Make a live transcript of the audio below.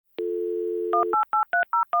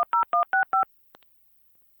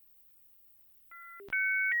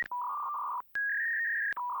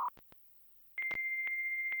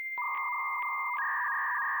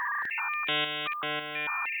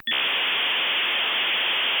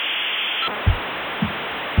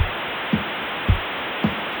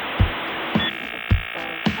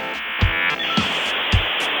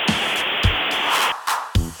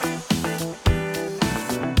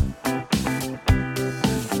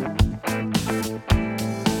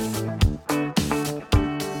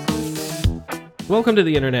Welcome to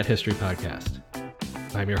the Internet History Podcast.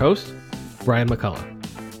 I'm your host, Brian McCullough.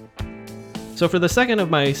 So for the second of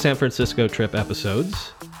my San Francisco trip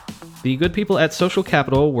episodes, the good people at Social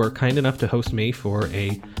Capital were kind enough to host me for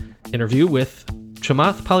an interview with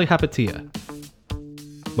Chamath Palihapitiya.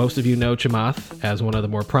 Most of you know Chamath as one of the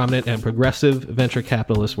more prominent and progressive venture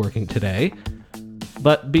capitalists working today.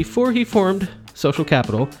 But before he formed Social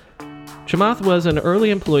Capital, Chamath was an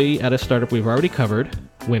early employee at a startup we've already covered,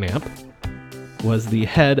 WinAmp, was the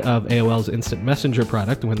head of AOL's instant messenger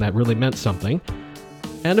product when that really meant something.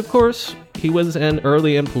 And of course, he was an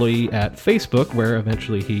early employee at Facebook, where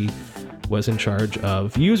eventually he was in charge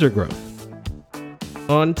of user growth.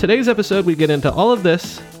 On today's episode, we get into all of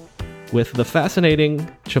this with the fascinating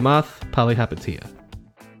Chamath Palihapitiya.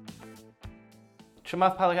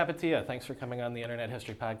 Chamath Palihapitiya, thanks for coming on the Internet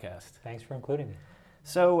History Podcast. Thanks for including me.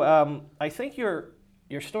 So I think your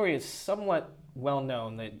story is somewhat well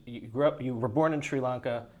known, that you were born in Sri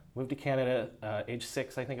Lanka, moved to Canada, age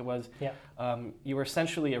 6, I think it was. Yeah. You were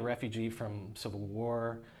essentially a refugee from civil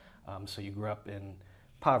war, so you grew up in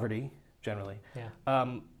poverty, generally. Yeah.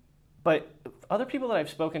 But other people that I've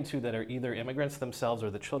spoken to that are either immigrants themselves or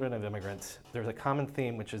the children of immigrants, there's a common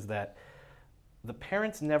theme, which is that the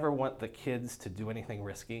parents never want the kids to do anything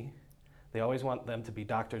risky. They always want them to be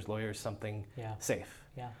doctors, lawyers, something safe.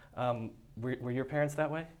 Yeah. Were your parents that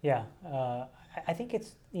way? Yeah. I think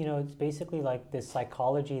it's basically like this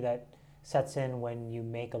psychology that sets in when you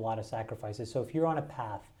make a lot of sacrifices. So if you're on a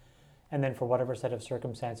path and then for whatever set of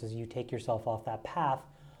circumstances you take yourself off that path,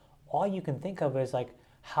 all you can think of is like,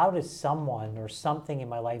 how does someone or something in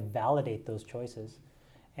my life validate those choices?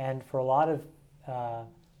 And for a lot of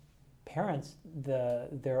parents,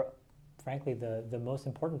 frankly, the most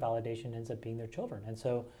important validation ends up being their children. And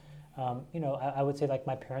so, I would say like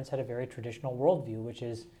my parents had a very traditional worldview, which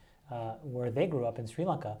is where they grew up in Sri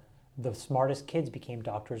Lanka, the smartest kids became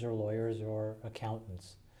doctors or lawyers or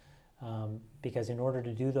accountants. Because in order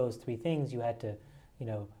to do those three things, you had to,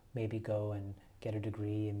 maybe go and get a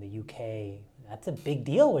degree in the UK. That's a big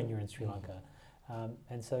deal when you're in Sri Lanka.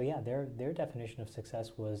 And so, their definition of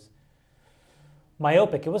success was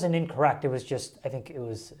myopic. It wasn't incorrect. It was just, I think it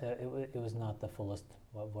was not the fullest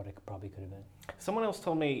of what it probably could have been. Someone else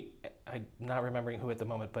told me, I'm not remembering who at the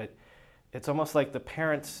moment, but it's almost like the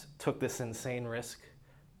parents took this insane risk,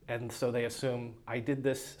 and so they assume, I did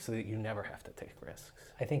this so that you never have to take risks.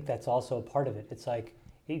 I think that's also a part of it. It's like,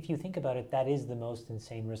 if you think about it, that is the most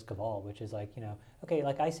insane risk of all, which is like, okay,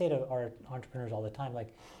 like I say to our entrepreneurs all the time,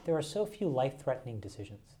 like, there are so few life-threatening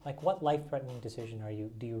decisions. Like, what life-threatening decision are you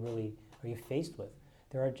faced with?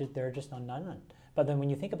 There are just none. But then when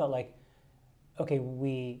you think about like, okay,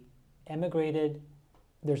 we emigrated,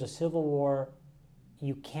 there's a civil war,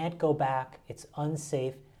 you can't go back, it's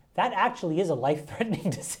unsafe. That actually is a life-threatening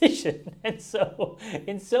decision. And so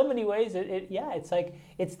in so many ways, it's like,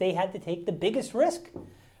 they had to take the biggest risk.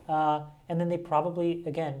 And then they probably,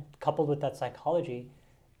 again, coupled with that psychology,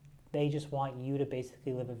 they just want you to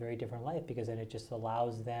basically live a very different life, because then it just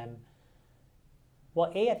allows them,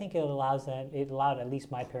 well, I think it allowed at least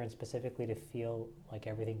my parents specifically to feel like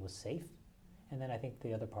everything was safe. And then I think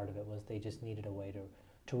the other part of it was they just needed a way to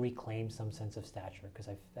reclaim some sense of stature, because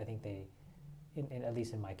I think they, at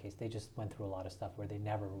least in my case, they just went through a lot of stuff where they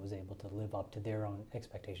never was able to live up to their own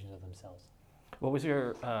expectations of themselves. What was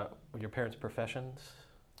your parents' professions?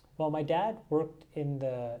 Well, my dad worked in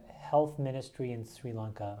the health ministry in Sri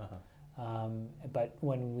Lanka. Uh-huh. But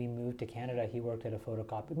when we moved to Canada, he worked at a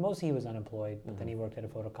photocopy. Mostly he was unemployed, but then he worked at a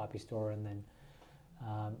photocopy store, and then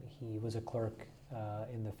he was a clerk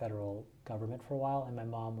in the federal government for a while. And my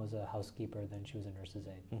mom was a housekeeper, then she was a nurse's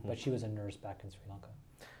aide. Mm-hmm. But she was a nurse back in Sri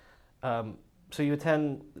Lanka. So you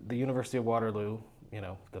attend the University of Waterloo,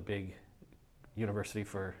 the big university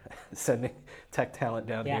for sending tech talent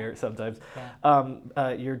down here sometimes.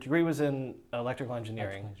 Yeah. Your degree was in electrical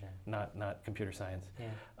engineering, not computer science.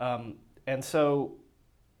 Yeah. And so,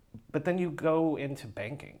 but then you go into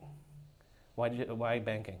banking. Why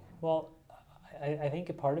banking? Well, I think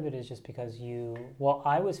a part of it is just because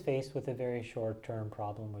I was faced with a very short-term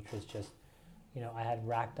problem, which was just I had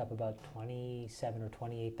racked up about $27,000 or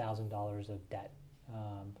 $28,000 of debt,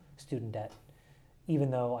 student debt, even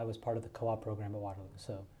though I was part of the co-op program at Waterloo.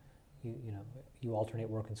 So you alternate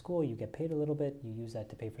work and school, you get paid a little bit, you use that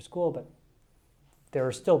to pay for school, but there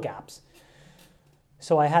are still gaps.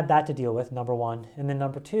 So I had that to deal with, number one. And then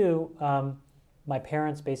number two, my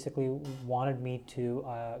parents basically wanted me to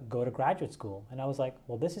go to graduate school. And I was like,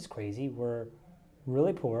 well, this is crazy. We're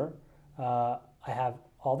really poor. I have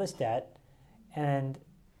all this debt. And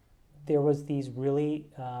there was these really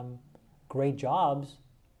great jobs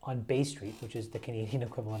on Bay Street, which is the Canadian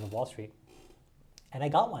equivalent of Wall Street. And I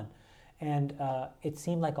got one. And it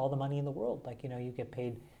seemed like all the money in the world. Like, you get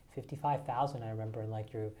paid $55,000, I remember, and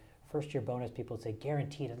like your first year bonus, people would say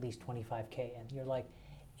guaranteed at least $25K. And you're like,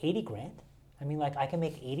 80 grand? I mean, like, I can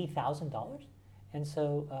make $80,000? And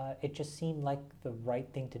so it just seemed like the right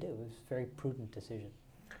thing to do. It was a very prudent decision.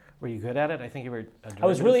 Were you good at it? I think you were. I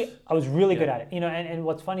was really good at it. And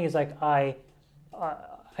what's funny is like I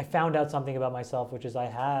found out something about myself, which is I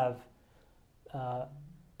have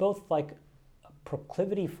both like a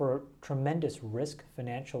proclivity for tremendous risk,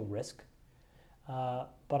 financial risk,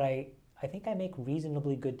 but I think I make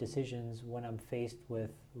reasonably good decisions when I'm faced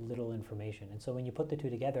with little information. And so when you put the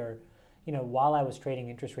two together, while I was trading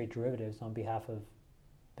interest rate derivatives on behalf of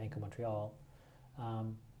Bank of Montreal,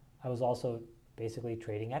 I was also basically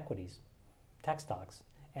trading equities, tech stocks.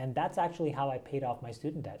 And that's actually how I paid off my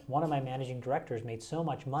student debt. One of my managing directors made so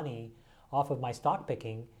much money off of my stock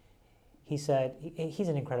picking. He said, he's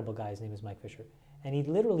an incredible guy, his name is Mike Fisher. And he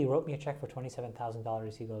literally wrote me a check for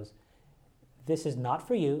 $27,000. He goes, this is not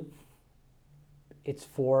for you. It's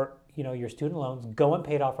for your student loans. Go and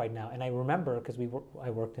pay it off right now. And I remember, because I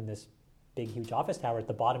worked in this big, huge office tower. At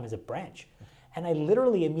the bottom is a branch. And I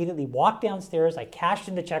literally immediately walked downstairs. I cashed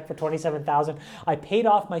in the check for $27,000. I paid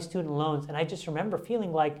off my student loans. And I just remember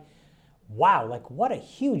feeling like, wow, like what a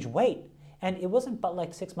huge weight. And it wasn't but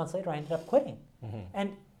like 6 months later, I ended up quitting. Mm-hmm.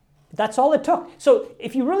 And that's all it took. So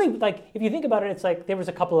if you really, if you think about it, it's like there was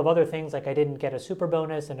a couple of other things, like I didn't get a super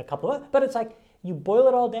bonus and a couple of, but it's like you boil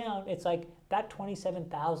it all down, it's like that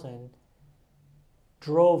 27,000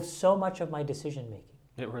 drove so much of my decision making.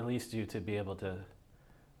 It released you to be able to...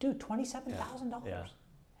 Dude, $27,000. Yeah.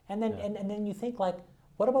 And then and then you think like,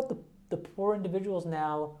 what about the poor individuals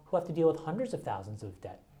now who have to deal with hundreds of thousands of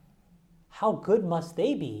debt? How good must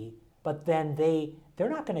they be? But then they're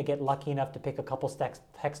not going to get lucky enough to pick a couple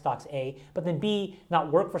tech stocks, A, but then B,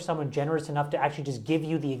 not work for someone generous enough to actually just give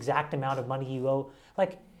you the exact amount of money you owe.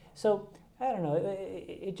 Like, so, I don't know,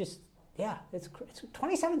 it just, yeah, it's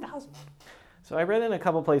 27,000. So I read in a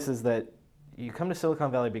couple places that you come to Silicon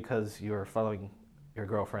Valley because you're following your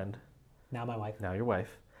girlfriend. Now my wife. Now your wife.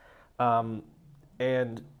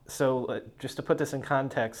 And so just to put this in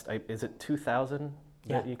context, is it 2000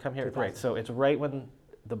 that you come here? 2000. Right, so it's right when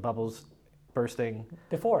the bubble's bursting.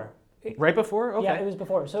 Before. Right before? Okay. Yeah, it was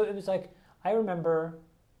before. So it was like, I remember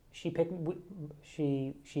she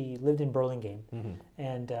lived in Burlingame, mm-hmm.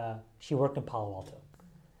 and she worked in Palo Alto.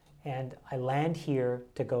 And I land here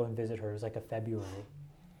to go and visit her. It was like a February.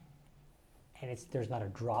 And there's not a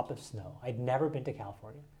drop of snow. I'd never been to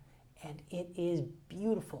California. And it is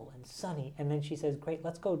beautiful and sunny. And then she says, great,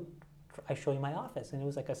 let's go. I show you my office. And it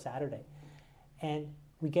was like a Saturday. And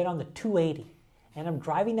we get on the 280. And I'm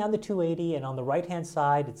driving down the 280, and on the right-hand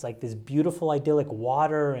side, it's like this beautiful, idyllic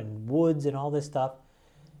water and woods and all this stuff.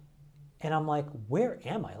 And I'm like, where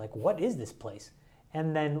am I? Like, what is this place?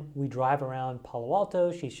 And then we drive around Palo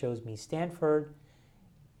Alto. She shows me Stanford.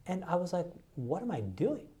 And I was like, what am I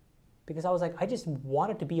doing? Because I was like, I just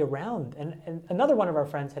wanted to be around. And another one of our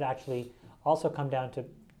friends had actually also come down to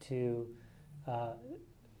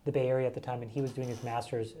the Bay Area at the time, and he was doing his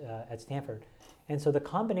master's at Stanford. And so the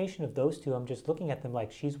combination of those two, I'm just looking at them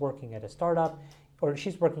like she's working at a startup, or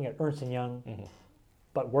she's working at Ernst & Young, mm-hmm.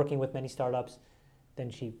 but working with many startups. Then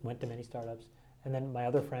she went to many startups. And then my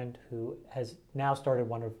other friend, who has now started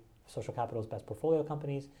one of Social Capital's best portfolio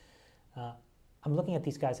companies, I'm looking at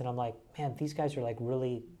these guys and I'm like, man, these guys are like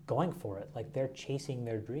really going for it. Like they're chasing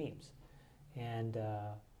their dreams. And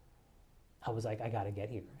I was like, I got to get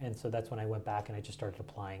here. And so that's when I went back and I just started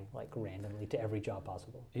applying like randomly to every job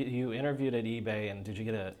possible. You interviewed at eBay, and did you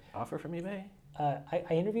get an offer from eBay? I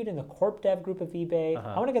interviewed in the corp dev group of eBay.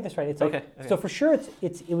 Uh-huh. I want to get this right. It's like, okay. So for sure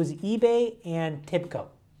it was eBay and Tibco.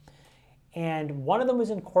 And one of them was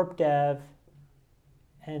in corp dev,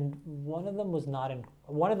 and one of them was not in.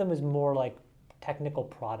 One of them was more like technical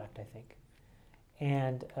product, I think.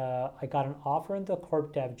 And I got an offer in the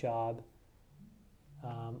corp dev job.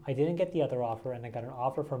 I didn't get the other offer, and I got an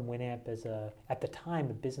offer from WinAmp as at the time,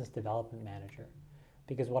 a business development manager,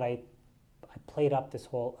 because what I I played up this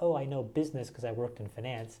whole, I know business because I worked in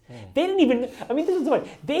finance. They didn't even, this is funny.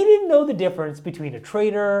 They didn't know the difference between a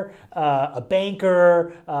trader, a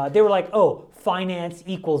banker. They were like, finance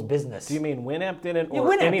equals business. Do you mean WinAmp didn't or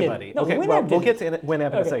WinAmp anybody? Didn't. No, okay, WinAmp we'll didn't. get to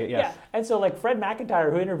WinAmp in a second, yes. Yeah, and so like Fred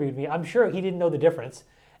McIntyre, who interviewed me, I'm sure he didn't know the difference.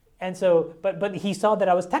 And so, but he saw that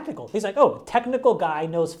I was technical. He's like, technical guy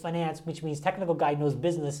knows finance, which means technical guy knows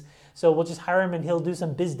business. So we'll just hire him and he'll do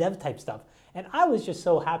some biz dev type stuff. And I was just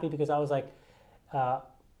so happy because I was like,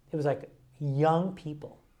 it was like young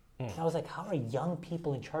people. And I was like, how are young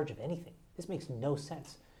people in charge of anything? This makes no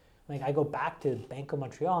sense. Like I go back to Bank of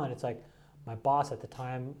Montreal and it's like my boss at the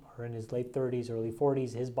time are in his late 30s, early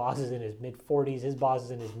 40s. His boss is in his mid 40s. His boss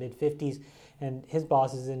is in his mid 50s. And his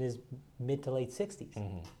boss is in his mid to late 60s.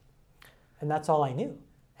 And that's all I knew.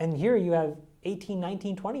 And here you have 18,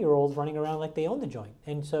 19, 20-year-olds running around like they own the joint.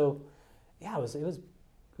 And so, yeah, it was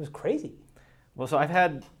crazy. Well, so I've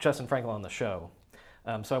had Justin Frankel on the show.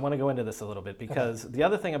 So I want to go into this a little bit because the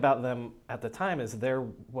other thing about them at the time is they're,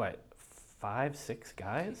 5, 6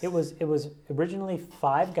 guys? It was originally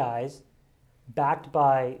 5 guys backed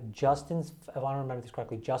by Justin's, if I don't remember this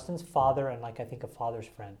correctly, Justin's father and I think a father's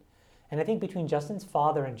friend. And I think between Justin's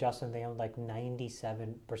father and Justin, they owned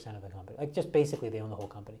 97% of the company. Just basically they own the whole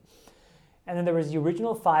company. And then there was the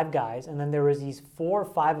original 5 guys, and then there was these 4 or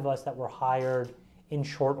 5 of us that were hired in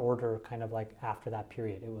short order, kind of after that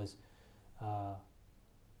period. It was,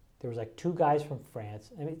 there was 2 guys from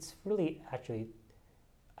France. It's really, actually,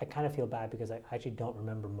 I kind of feel bad because I actually don't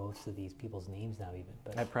remember most of these people's names now even.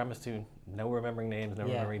 But I promise to no remembering names, no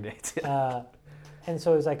remembering dates. And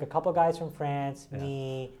so it was a couple guys from France,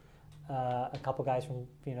 me, a couple guys from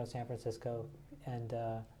San Francisco, and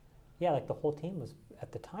the whole team was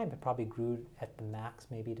at the time it probably grew at the max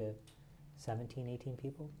maybe to 17, 18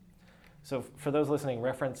 people. So for those listening,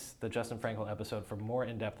 reference the Justin Frankel episode for more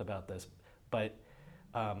in depth about this. But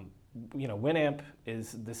WinAmp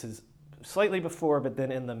is slightly before, but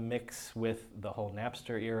then in the mix with the whole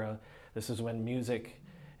Napster era. This is when music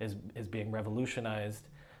is being revolutionized.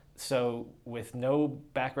 So with no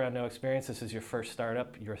background, no experience, this is your first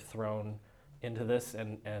startup. You're thrown into this,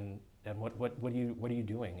 and what are you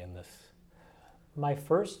doing in this? My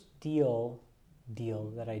first deal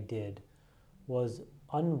that I did was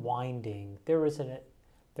unwinding. There was an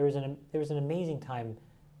amazing time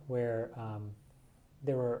where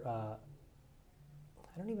there were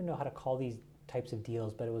I don't even know how to call these types of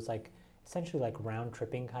deals, but it was essentially round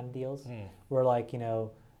tripping kind of deals where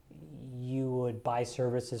you would buy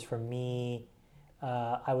services from me,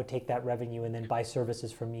 I would take that revenue and then buy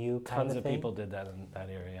services from you. Tons of people did that in that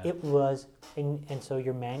area. It was, and so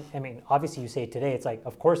obviously you say it today, it's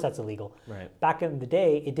of course that's illegal. Right. Back in the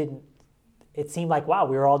day, it seemed like, wow,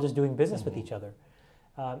 we were all just doing business with each other.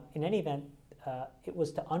 In any event, it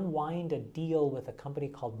was to unwind a deal with a company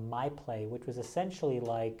called MyPlay, which was essentially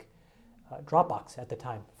like Dropbox at the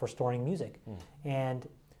time for storing music. And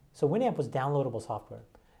so WinAmp was downloadable software.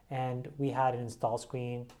 And we had an install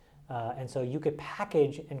screen, and so you could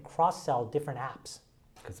package and cross-sell different apps.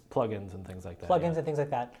 Because plugins and things like that. And things like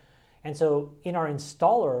that. And so in our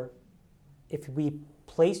installer, if we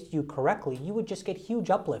placed you correctly, you would just get huge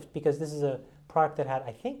uplift because this is a product that had,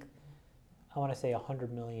 I want to say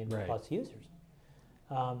 100 million plus users.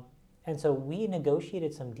 And so we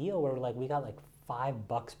negotiated some deal where we got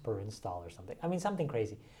 $5 per install or something. Something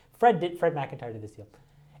crazy. Fred McIntyre did this deal.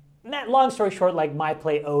 Long story short,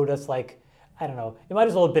 MyPlay owed us I don't know, it might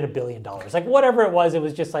as well have been $1 billion. Whatever it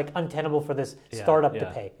was just untenable for this startup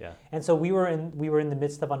to pay. Yeah. And so we were in the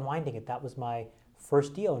midst of unwinding it. That was my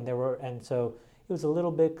first deal, and so it was a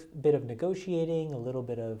little bit of negotiating, a little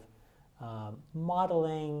bit of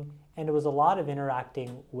modeling, and it was a lot of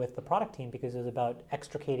interacting with the product team because it was about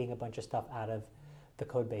extricating a bunch of stuff out of the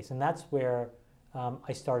code base, and that's where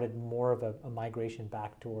I started more of a migration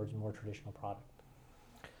back towards more traditional product.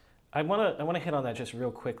 I want to hit on that just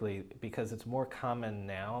real quickly because it's more common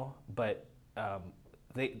now. But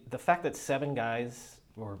the fact that 7 guys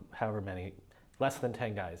or however many, less than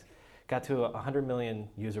 10 guys, got to 100 million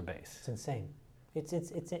user base. It's insane. It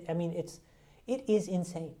is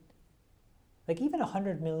insane. Even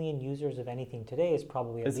 100 million users of anything today is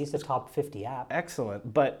probably at least a top 50 app.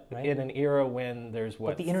 Excellent, but in an era when there's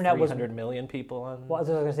the internet 300 million people on. Well, as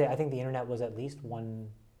I was going to say, I think the internet was at least 1/10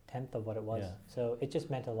 of what it was. Yeah. So it just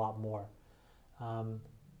meant a lot more.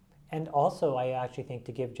 And also, I actually think,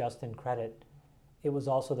 to give Justin credit, it was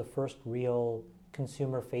also the first real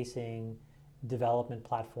consumer-facing development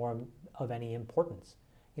platform of any importance.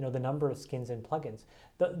 The number of skins and plugins.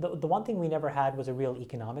 The one thing we never had was a real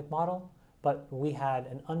economic model, but we had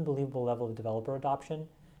an unbelievable level of developer adoption,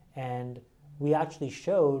 and we actually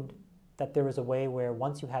showed that there was a way where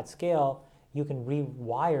once you had scale, you can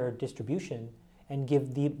rewire distribution and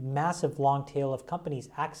give the massive long tail of companies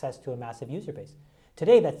access to a massive user base.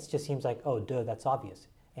 Today, that just seems like, oh, duh, that's obvious.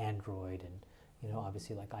 Android and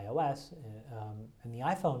obviously like iOS and the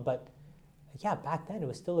iPhone. But yeah, back then it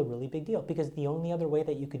was still a really big deal because the only other way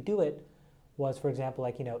that you could do it was, for example,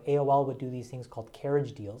 like AOL would do these things called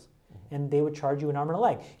carriage deals, and they would charge you an arm and a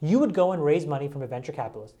leg. You would go and raise money from a venture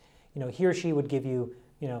capitalist. He or she would give you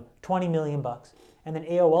 20 million bucks. And then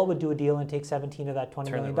AOL would do a deal and take 17 of that $20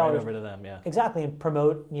 million. Turn it right over to them, yeah. Exactly, and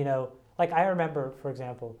promote, like I remember, for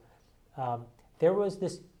example, there was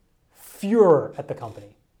this furor at the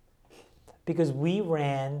company because we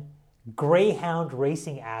ran Greyhound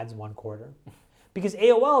racing ads one quarter. Because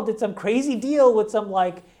AOL did some crazy deal with some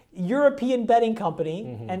like European betting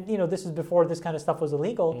company, and this is before this kind of stuff was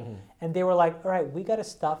illegal, and they were like, all right, we got to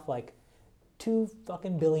stuff like 2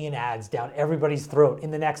 fucking billion ads down everybody's throat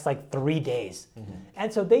in the next like 3 days.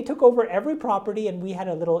 And so they took over every property, and we had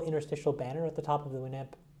a little interstitial banner at the top of the WinAmp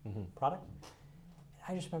product. And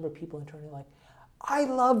I just remember people internally like, I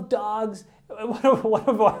love dogs. One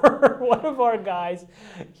of our guys,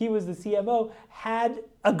 he was the CMO, had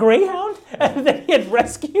a greyhound that he had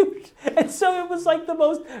rescued. And so it was like the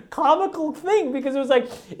most comical thing because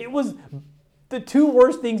it was the 2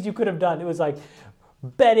 worst things you could have done. It was like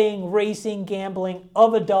betting, racing, gambling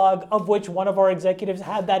of a dog, of which one of our executives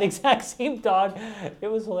had that exact same dog.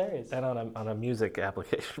 It was hilarious. And on a music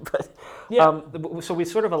application. But yeah. So we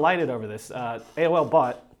sort of alighted over this. AOL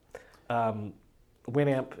bought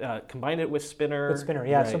WinAmp, combined it with Spinner. With Spinner,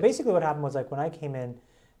 yeah. Right. So basically what happened was like when I came in,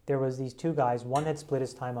 there was these 2 guys. One had split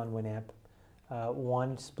his time on WinAmp.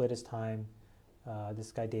 One split his time,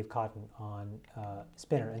 this guy Dave Cotton, on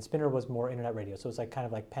Spinner. And Spinner was more internet radio. So it's like kind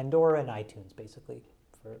of like Pandora and iTunes basically,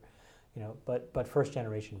 for but first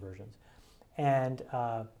generation versions. And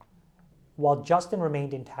while Justin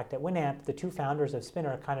remained intact at WinAmp, the 2 founders of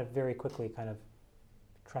Spinner kind of very quickly kind of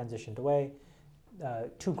transitioned away.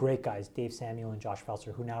 2 great guys, Dave Samuel and Josh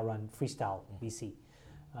Felser, who now run Freestyle VC.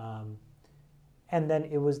 And then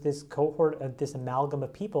it was this cohort, this amalgam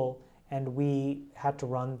of people, and we had to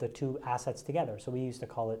run the 2 assets together. So we used to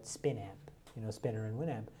call it SpinAmp, Spinner and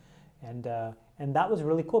WinAmp. And that was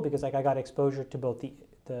really cool because like I got exposure to both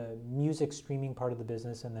the music streaming part of the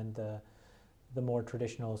business and then the more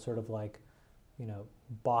traditional sort of like,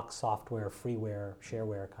 box software, freeware,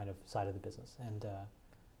 shareware kind of side of the business. And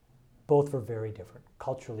both were very different.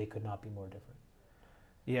 Culturally could not be more different.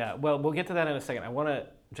 Yeah, well, we'll get to that in a second. I want to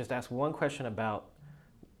just ask one question about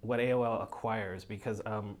what AOL acquires because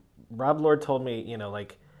Rob Lord told me,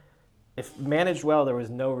 like, if managed well, there was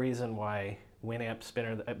no reason why WinAmp,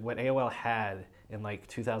 Spinner, what AOL had in like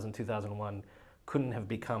 2000, 2001 couldn't have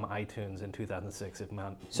become iTunes in 2006 if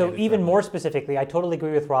not. So even more specifically, I totally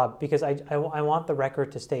agree with Rob because I want the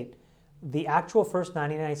record to state the actual first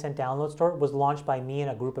 99-cent download store was launched by me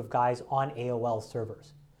and a group of guys on AOL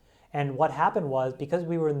servers. And what happened was, because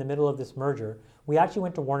we were in the middle of this merger, we actually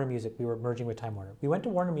went to Warner Music. We were merging with Time Warner. We went to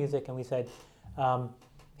Warner Music and we said,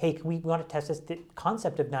 hey, we want to test this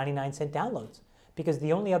concept of 99-cent downloads. Because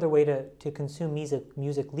the only other way to consume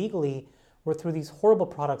music legally were through these horrible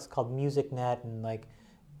products called MusicNet, and like,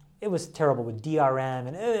 it was terrible with DRM,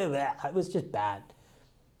 and it was just bad.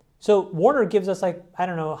 So Warner gives us like, I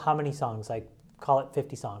don't know how many songs, like call it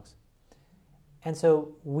 50 songs. And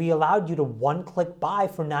so we allowed you to one-click buy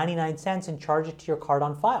for 99 cents and charge it to your card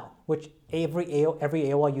on file, which every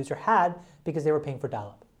AOL user had because they were paying for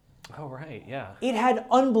dial-up. Oh, right, yeah. It had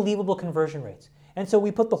unbelievable conversion rates. And so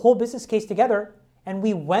we put the whole business case together and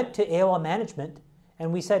we went to AOL management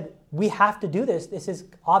and we said, we have to do this. This is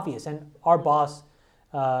obvious. And our boss,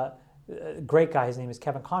 great guy, his name is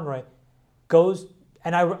Kevin Conroy, goes...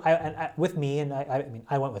 And I with me, and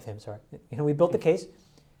I went with him. Sorry, we built the case,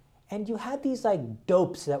 and you had these like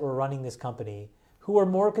dopes that were running this company who were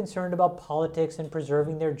more concerned about politics and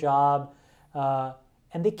preserving their job,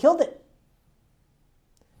 and they killed it.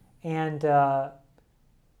 And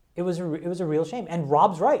it was a real shame. And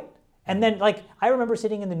Rob's right. And then like I remember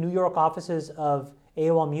sitting in the New York offices of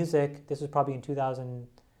AOL Music. This was probably in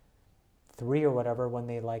 2003 or whatever when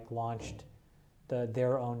they like launched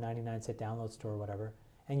their own 99-cent download store or whatever,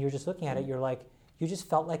 and you're just looking at it, you're like, you just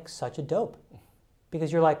felt like such a dope.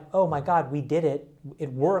 Because you're like, oh my God, we did it.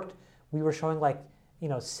 It worked. We were showing like,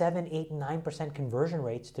 7, 8, 9% conversion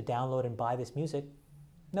rates to download and buy this music.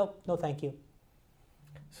 Nope, no thank you.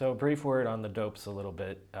 So brief word on the dopes a little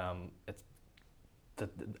bit. It's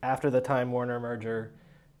after the Time Warner merger,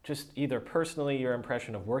 just either personally your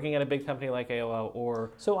impression of working at a big company like AOL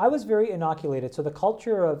or... So I was very inoculated. So the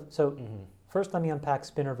culture of... First, let me unpack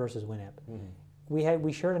Spinner versus WinAmp.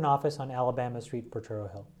 we shared an office on Alabama Street,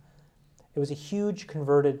 Potrero Hill. It was a huge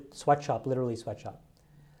converted sweatshop, literally sweatshop.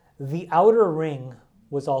 The outer ring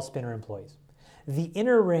was all Spinner employees. The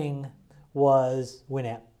inner ring was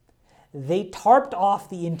WinAmp. They tarped off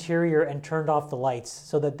the interior and turned off the lights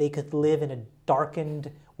so that they could live in a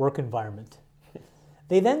darkened work environment.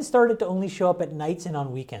 They then started to only show up at nights and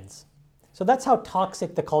on weekends. So that's how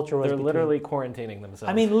toxic the culture was. They're literally quarantining themselves.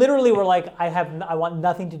 I mean, literally, we're like, I want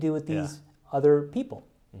nothing to do with these other people.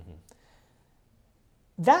 Mm-hmm.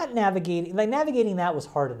 Navigating that was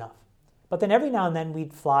hard enough. But then every now and then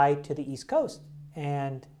we'd fly to the East Coast,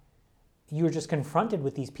 and you were just confronted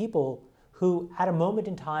with these people who, at a moment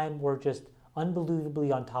in time, were just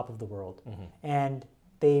unbelievably on top of the world. Mm-hmm. And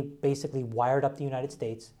they basically wired up the United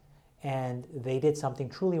States, and they did something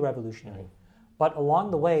truly revolutionary. Mm-hmm. But along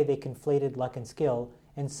the way, they conflated luck and skill,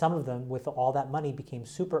 and some of them, with all that money, became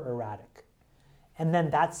super erratic. And then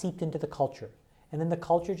that seeped into the culture. And then the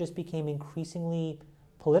culture just became increasingly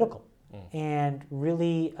political and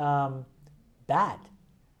really bad.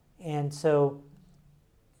 And so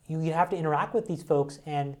you'd have to interact with these folks,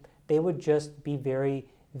 and they would just be very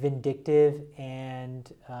vindictive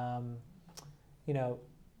and,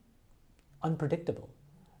 unpredictable.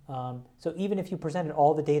 So even if you presented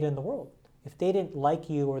all the data in the world, if they didn't like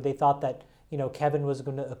you, or they thought that Kevin was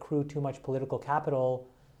going to accrue too much political capital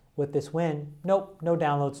with this win, nope, no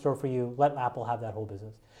download store for you. Let Apple have that whole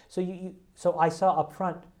business. So I saw up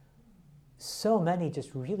front so many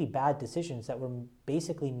just really bad decisions that were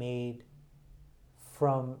basically made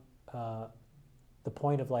from the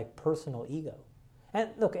point of like personal ego. And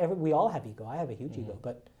look, we all have ego. I have a huge ego,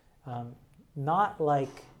 but not like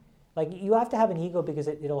you have to have an ego because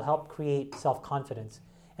it'll help create self-confidence.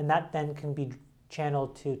 And that then can be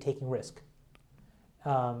channeled to taking risk,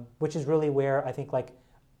 which is really where I think,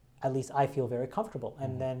 at least I feel very comfortable.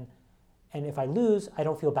 And if I lose, I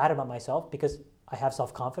don't feel bad about myself because I have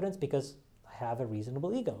self-confidence because I have a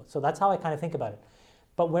reasonable ego. So that's how I kind of think about it.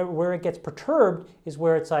 But where it gets perturbed is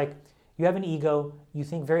where it's like you have an ego, you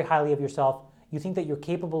think very highly of yourself, you think that you're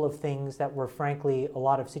capable of things that were frankly a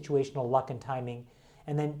lot of situational luck and timing,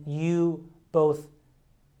 and then you both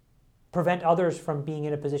prevent others from being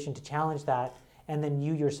in a position to challenge that, and then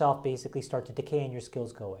you yourself basically start to decay and your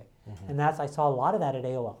skills go away. Mm-hmm. And I saw a lot of that at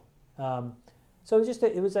AOL. So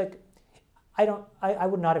it was like, I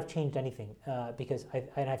would not have changed anything because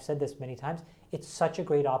I've said this many times, it's such a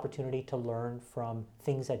great opportunity to learn from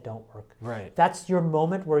things that don't work. Right. That's your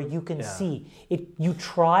moment where you can see it. You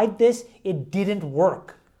tried this, it didn't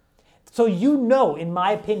work. So in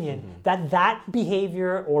my opinion, that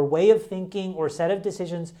behavior or way of thinking or set of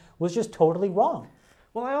decisions was just totally wrong.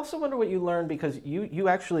 Well, I also wonder what you learned because you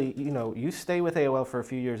actually, you stay with AOL for a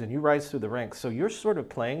few years and you rise through the ranks. So you're sort of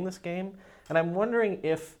playing this game. And I'm wondering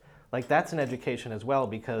if that's an education as well,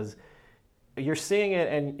 because you're seeing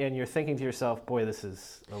it and you're thinking to yourself, boy, this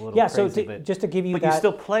is a little crazy. So just to give you but that. You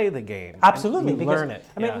still play the game. Absolutely. You learn it.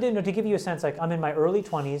 I mean, to give you a sense, I'm in my early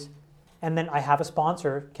 20s. And then I have a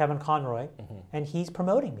sponsor, Kevin Conroy, and he's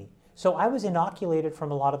promoting me. So I was inoculated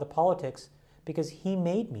from a lot of the politics because he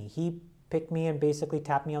made me. He picked me and basically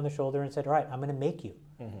tapped me on the shoulder and said, all right, I'm going to make you.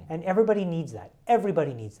 And everybody needs that.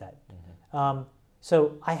 Everybody needs that.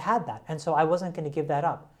 So I had that. And so I wasn't going to give that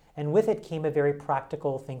up. And with it came a very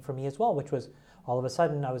practical thing for me as well, which was all of a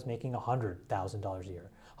sudden I was making $100,000 a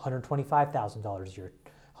year, $125,000 a year,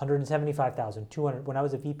 $175,000, $200,000. When I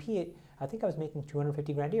was a VP, I think I was making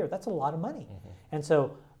 $250,000 a year. That's a lot of money. And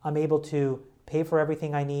so I'm able to pay for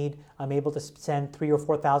everything I need. I'm able to send $3,000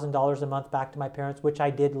 or $4,000 a month back to my parents, which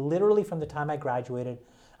I did literally from the time I graduated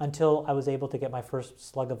until I was able to get my first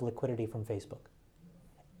slug of liquidity from Facebook.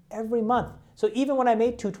 Every month. So even when I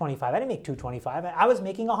made $225,000, I didn't make $225,000. I was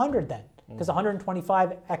making $100,000 then because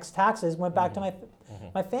 $125,000 ex taxes went back to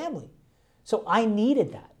my family. So I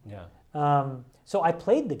needed that. Yeah. So I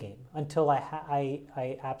played the game until I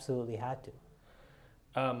absolutely had to.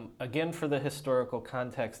 Again, for the historical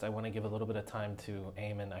context, I want to give a little bit of time to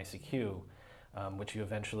AIM and ICQ, which you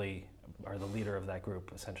eventually are the leader of that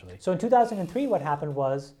group, essentially. So in 2003, what happened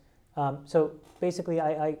was, so basically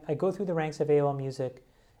I go through the ranks of AOL Music,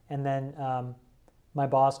 and then my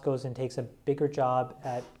boss goes and takes a bigger job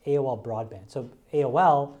at AOL Broadband. So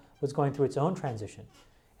AOL was going through its own transition.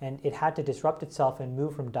 And it had to disrupt itself and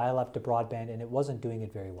move from dial-up to broadband, and it wasn't doing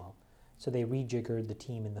it very well. So they rejiggered the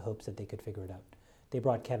team in the hopes that they could figure it out. They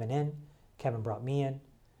brought Kevin in, Kevin brought me in,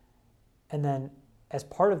 and then as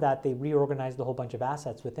part of that, they reorganized a whole bunch of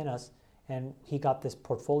assets within us, and he got this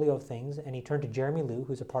portfolio of things, and he turned to Jeremy Liu,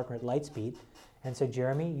 who's a partner at Lightspeed, and said,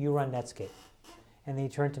 Jeremy, you run Netscape. And then he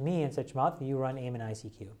turned to me and said, Chamath, you run AIM and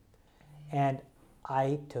ICQ. And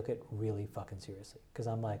I took it really fucking seriously because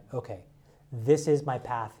I'm like, okay, this is my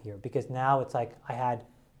path here. Because now it's like I had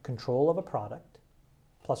control of a product,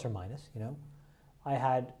 plus or minus,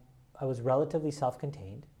 I was relatively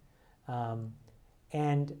self-contained,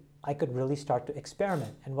 and I could really start to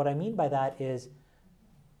experiment. And what I mean by that is,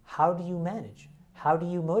 how do you manage? How do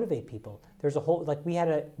you motivate people? There's a whole, like we had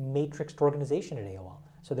a matrixed organization at AOL.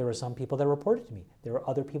 So there were some people that reported to me. There were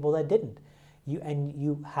other people that didn't.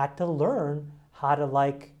 You had to learn how to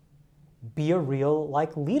like be a real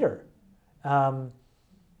like leader, how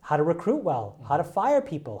to recruit well, how to fire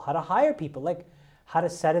people, how to hire people, like how to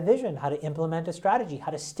set a vision, how to implement a strategy,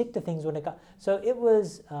 how to stick to things when it got. So it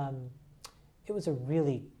was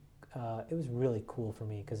really cool for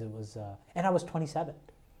me because it was, and I was 27,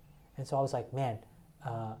 and so I was like, man,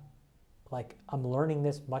 like I'm learning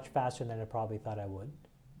this much faster than I probably thought I would,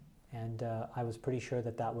 and I was pretty sure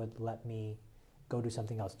that would let me go do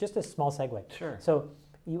something else. Just a small segue. Sure. So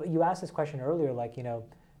you asked this question earlier, like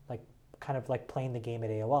like kind of like playing the game at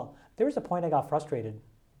AOL. There was a point I got frustrated,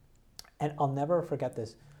 and I'll never forget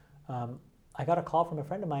this. I got a call from a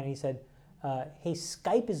friend of mine, and he said, hey,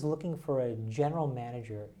 Skype is looking for a general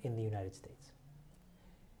manager in the United States.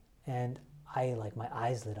 And my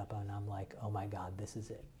eyes lit up, and I'm like, oh my God, this is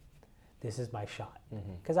it. This is my shot.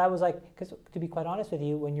 Because I was like, because to be quite honest with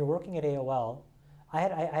you, when you're working at AOL,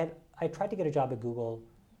 I tried to get a job at Google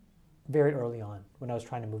very early on when I was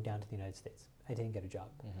trying to move down to the United States. I didn't get a job.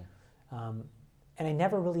 And I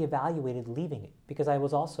never really evaluated leaving it because I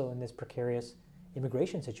was also in this precarious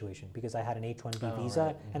immigration situation because I had an H-1B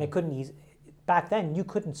visa and I couldn't back then you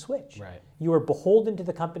couldn't switch. Right. You were beholden to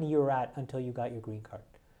the company you were at until you got your green card.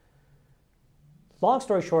 Long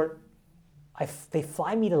story short, they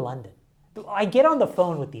fly me to London. I get on the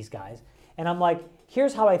phone with these guys and I'm like,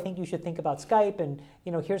 here's how I think you should think about Skype, and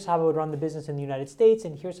here's how I would run the business in the United States,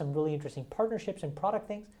 and here's some really interesting partnerships and product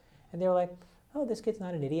things. And they were like, oh, this kid's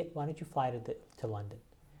not an idiot. Why don't you fly to London?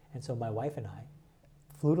 And so my wife and I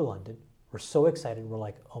flew to London. We're so excited. We're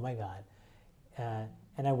like, oh my God.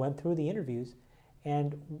 And I went through the interviews,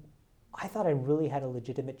 and I thought I really had a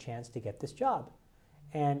legitimate chance to get this job.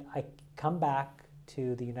 And I come back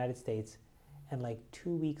to the United States, and like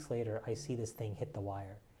 2 weeks later, I see this thing hit the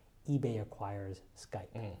wire. eBay acquires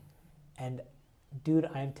Skype. And dude,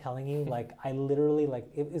 I'm telling you, like, I literally, like,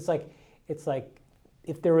 it's like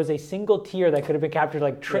if there was a single tear that could have been captured,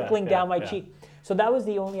 like trickling down my cheek. So that was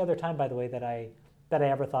the only other time, by the way, that I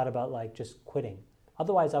ever thought about like just quitting.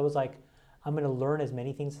 Otherwise, I was like, I'm going to learn as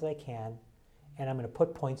many things as I can, and I'm going to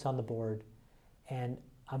put points on the board, and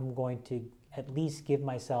I'm going to at least give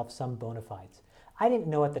myself some bona fides. I didn't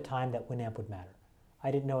know at the time that WinAmp would matter.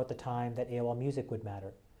 I didn't know at the time that AOL Music would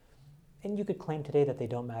matter. And you could claim today that they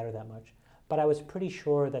don't matter that much. But I was pretty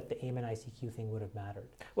sure that the AIM and ICQ thing would have mattered.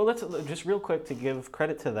 Well, let's just real quick to give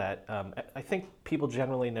credit to that. I think people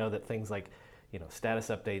generally know that things like, status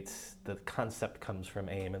updates, the concept comes from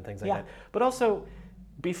AIM and things like that. But also,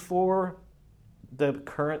 before the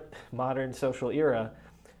current modern social era,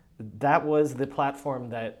 that was the platform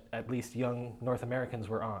that at least young North Americans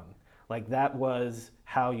were on. Like that was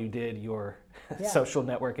how you did your social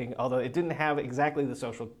networking, although it didn't have exactly the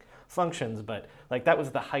social functions, but like that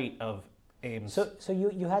was the height of AIM's. So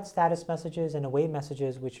you had status messages and away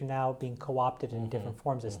messages, which are now being co-opted in different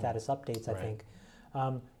forms as status updates, I think.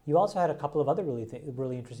 You also had a couple of other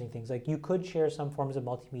really interesting things. Like you could share some forms of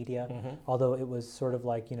multimedia, although it was sort of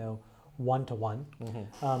like, one-to-one.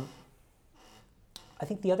 I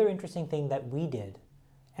think the other interesting thing that we did,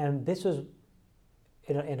 and this was,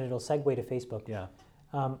 and it'll segue to Facebook.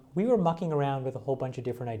 We were mucking around with a whole bunch of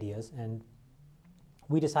different ideas, and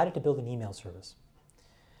we decided to build an email service.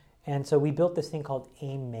 And so we built this thing called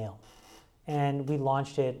AIM Mail, and we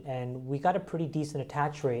launched it, and we got a pretty decent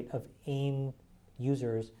attach rate of AIM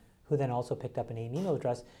users who then also picked up an AIM email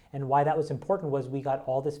address. And why that was important was we got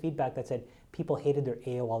all this feedback that said people hated their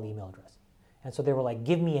AOL email address. And so they were like,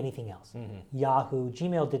 give me anything else. Yahoo,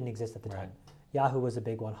 Gmail didn't exist at the time. Yahoo was a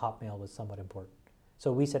big one, Hotmail was somewhat important.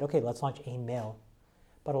 So we said, okay, let's launch AIM Mail.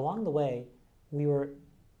 But along the way,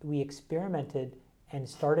 we experimented and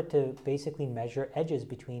started to basically measure edges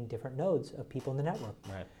between different nodes of people in the network.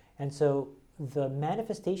 And so the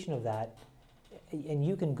manifestation of that, and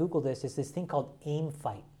you can Google this, is this thing called AIM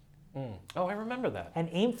Fight. Oh, I remember that. And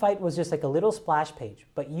AIM Fight was just like a little splash page,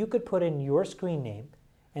 but you could put in your screen name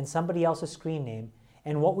and somebody else's screen name.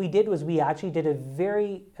 And what we did was we actually did a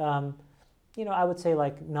very, I would say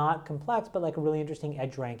like not complex, but like a really interesting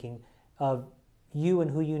edge ranking of you and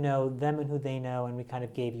who you know, them and who they know, and we kind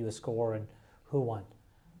of gave you a score and who won.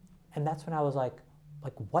 And that's when I was like,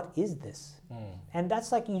 what is this? And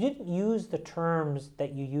that's like, you didn't use the terms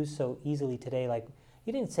that you use so easily today, like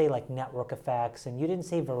you didn't say like network effects, and you didn't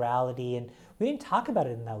say virality, and we didn't talk about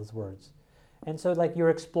it in those words. And so like you're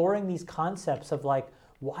exploring these concepts of like,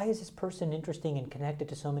 why is this person interesting and connected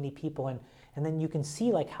to so many people? And then you can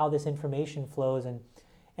see like how this information flows.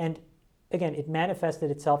 And again, it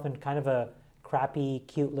manifested itself in kind of a crappy,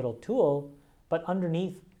 cute little tool, but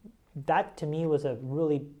underneath that to me was a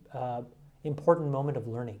really important moment of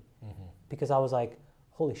learning, because I was like,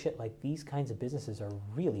 holy shit, like these kinds of businesses are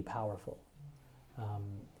really powerful.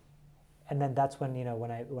 And then that's when,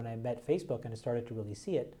 when I met Facebook and I started to really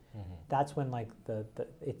see it, that's when like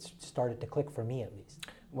it started to click for me at least.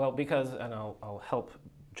 Well, because, and I'll help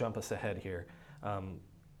jump us ahead here.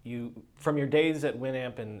 You, from your days at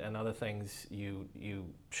WinAmp and other things,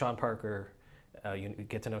 Sean Parker, you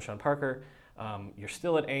get to know Sean Parker. You're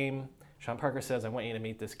still at AIM. Sean Parker says, I want you to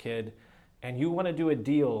meet this kid. And you want to do a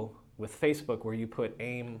deal with Facebook where you put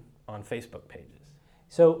AIM on Facebook pages.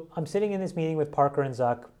 So I'm sitting in this meeting with Parker and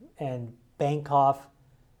Zuck and Bankoff,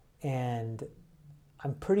 and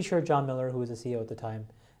I'm pretty sure John Miller, who was the CEO at the time.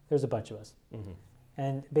 There's a bunch of us.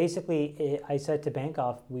 And basically, I said to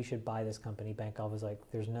Bankoff, we should buy this company. Bankoff was like,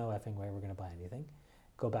 there's no effing way we're going to buy anything.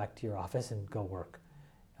 Go back to your office and go work.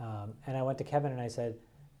 And I went to Kevin and I said,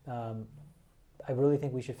 I really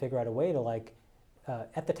think we should figure out a way to like,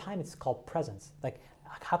 at the time it's called Presence. Like,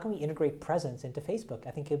 how can we integrate Presence into Facebook?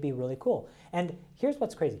 I think it'd be really cool. And here's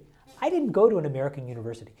what's crazy. I didn't go to an American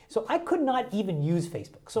university, so I could not even use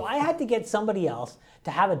Facebook. So I had to get somebody else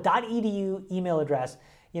to have a .edu email address,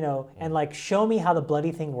 and like show me how the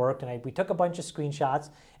bloody thing worked. And we took a bunch of screenshots,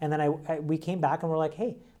 and then we came back and we're like,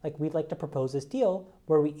 hey, like we'd like to propose this deal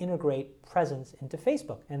where we integrate Presence into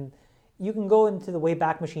Facebook. And you can go into the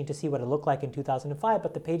Wayback Machine to see what it looked like in 2005,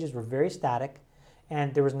 but the pages were very static,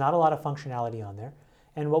 and there was not a lot of functionality on there.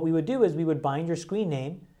 And what we would do is we would bind your screen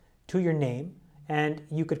name to your name, and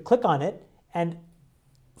you could click on it, and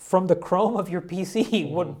from the Chrome of your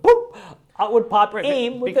PC would boop, out would pop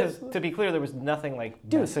AIM. Because to be clear, there was nothing like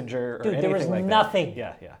Messenger or anything there was like nothing.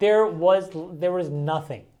 that. Yeah. There was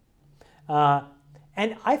nothing.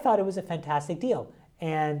 And I thought it was a fantastic deal.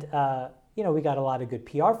 And we got a lot of good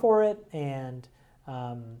PR for it. And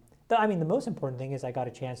the most important thing is I got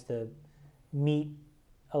a chance to meet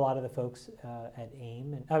a lot of the folks at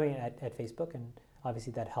AIM, and at Facebook, and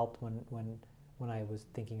obviously that helped when I was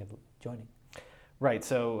thinking of joining. Right.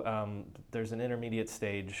 So there's an intermediate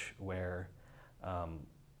stage where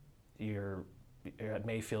you're at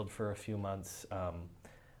Mayfield for a few months,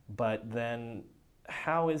 but then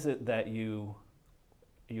how is it that you're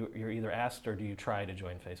either asked or do you try to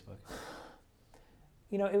join Facebook?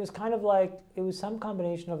 It was kind of like, it was some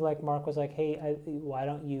combination of like, Mark was like, hey, why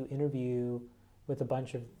don't you interview with a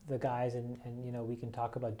bunch of the guys and we can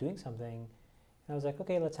talk about doing something. And I was like,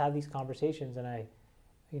 okay, let's have these conversations. And I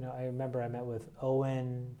remember I met with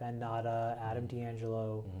Owen, Van Natta, Adam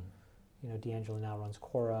D'Angelo. D'Angelo now runs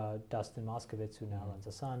Quora, Dustin Moskovitz, who now runs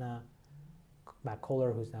Asana, Matt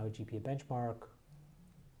Kohler, who's now a GP at Benchmark.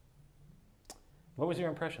 What was your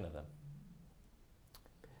impression of them?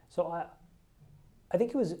 So I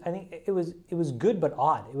think it was good but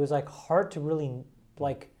odd. It was like hard to really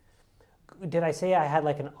like. Did I say I had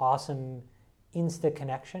like an awesome insta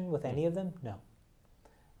connection with any of them? No.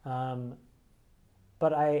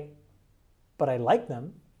 But I liked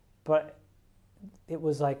them. But it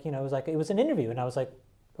was like it was an interview, and I was like,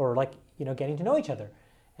 or like getting to know each other,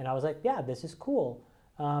 and I was like, yeah, this is cool.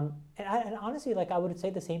 And honestly, like I would say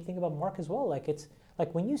the same thing about Mark as well. Like it's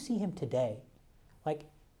like when you see him today, like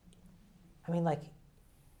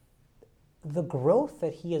the growth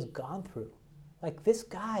that he has gone through. Like this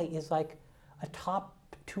guy is like a top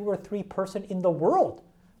 2 or 3 person in the world,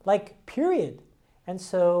 like period. And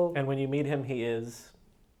so. And when you meet him, he is.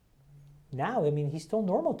 Now, he's still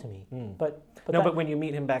normal to me. But when you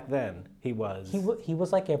meet him back then, he was. He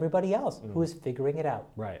was like everybody else who was figuring it out.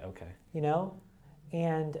 Right. Okay.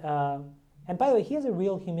 And by the way, he has a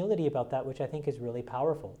real humility about that, which I think is really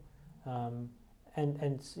powerful. And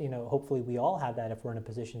hopefully we all have that if we're in a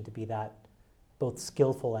position to be that both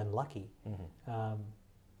skillful and lucky.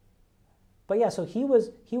 But yeah, so he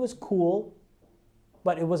was cool,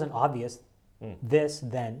 but it wasn't obvious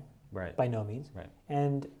then, right? By no means, right?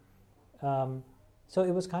 And so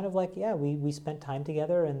it was kind of like, yeah, we spent time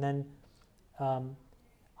together, and then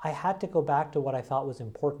I had to go back to what I thought was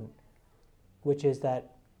important, which is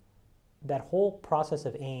that whole process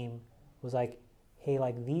of AIM was like, hey,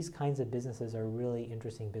 like these kinds of businesses are really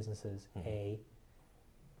interesting businesses, A.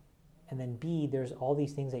 And then B, there's all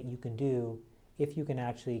these things that you can do if you can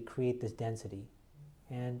actually create this density.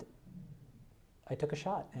 And I took a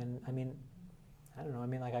shot. And I don't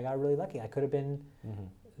know, I got really lucky. I could have been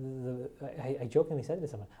I jokingly said to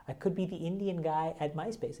someone, I could be the Indian guy at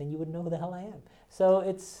MySpace and you would know who the hell I am. So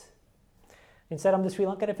it's, instead I'm the Sri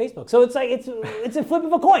Lankan at Facebook. So it's like, it's a flip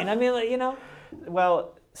of a coin. I mean, like, you know.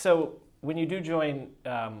 Well, so when you do join,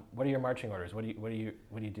 what are your marching orders? What do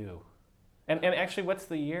you do? And actually, what's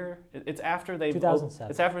the year? It's after they've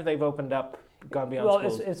 2007. It's after they've opened up, gone beyond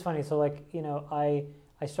schools. Well, it's funny. So like, you know, I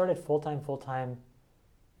started full time.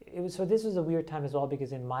 This was a weird time as well,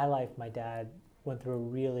 because in my life, my dad went through a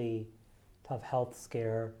really tough health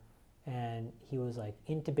scare, and he was like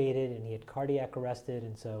intubated and he had cardiac arrested,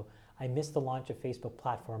 and so I missed the launch of Facebook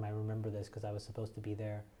platform. I remember this because I was supposed to be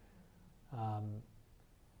there.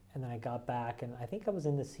 And then I got back, and I think I was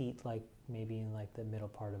in the seat like maybe in like the middle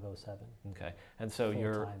part of 2007. Okay, and so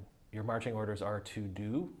your marching orders are to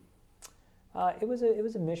do? It was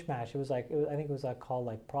a mishmash. It was like I think it was called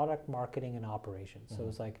like product marketing and operations. So it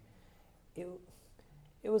was like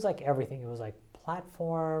it was like everything. It was like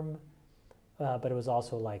platform, but it was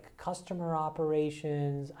also like customer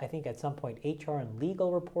operations. I think at some point HR and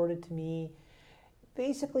legal reported to me.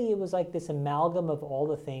 Basically, it was like this amalgam of all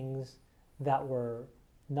the things that were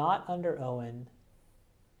not under Owen,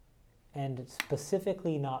 and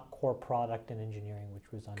specifically not core product and engineering, which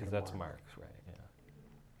was under Because that's Mark. Mark's, right? Yeah.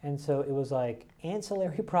 And so it was like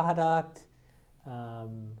ancillary product.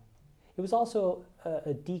 It was also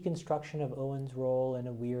a deconstruction of Owen's role in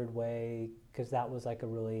a weird way, because that was like a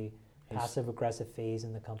really passive-aggressive phase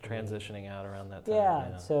in the company. Transitioning out around that time.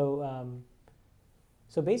 Yeah. So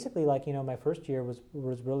basically, like, you know, my first year was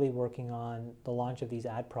really working on the launch of these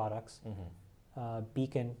ad products.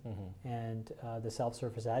 Beacon and the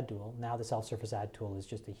self-service ad tool. Now the self-service ad tool is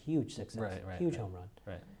just a huge success, huge home run.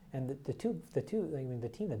 Right. And the two, I mean, the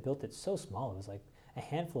team that built it so small. It was like a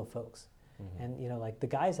handful of folks, and you know, like the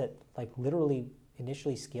guys that like literally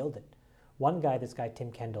initially scaled it. One guy, this guy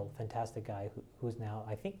Tim Kendall, fantastic guy, who's now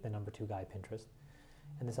I think the number 2 guy at Pinterest,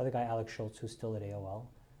 and this other guy Alex Schultz, who's still at AOL.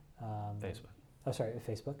 Facebook. Oh, sorry,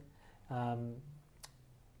 Facebook.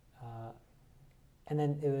 And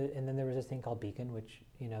then there was this thing called Beacon, which,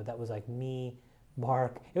 you know, that was like me,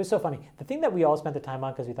 Mark. It was so funny. The thing that we all spent the time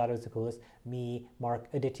on because we thought it was the coolest, me, Mark,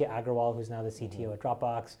 Aditya Agrawal, who's now the CTO at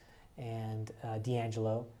Dropbox, and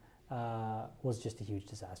D'Angelo, was just a huge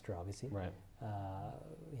disaster, obviously. Right.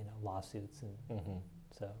 You know, lawsuits, and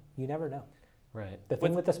so you never know. Right. The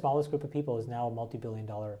thing with the smallest group of people is now a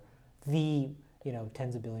multi-billion-dollar,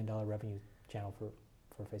 tens of billion-dollar revenue channel for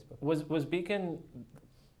Facebook. Was Beacon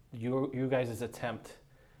you guys' attempt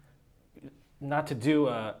not to do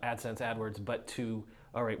AdSense AdWords, but to,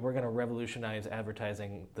 all right, we're going to revolutionize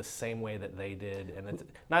advertising the same way that they did, and it's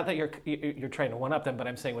not that you're trying to one up them, but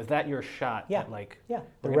I'm saying, was that your shot? Yeah. At like, yeah.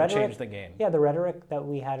 We're going to change the game. Yeah, the rhetoric that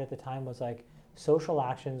we had at the time was like, social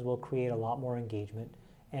actions will create a lot more engagement,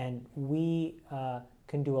 and we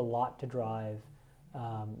can do a lot to drive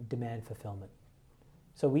demand fulfillment.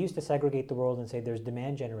 So we used to segregate the world and say there's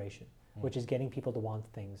demand generation, which is getting people to want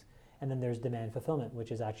things. And then there's demand fulfillment,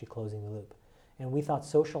 which is actually closing the loop. And we thought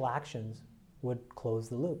social actions would close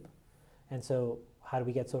the loop. And so how do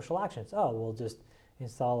we get social actions? Oh, we'll just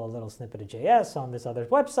install a little snippet of JS on this other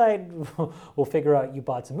website. We'll figure out you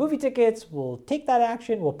bought some movie tickets. We'll take that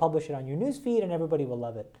action. We'll publish it on your newsfeed, and everybody will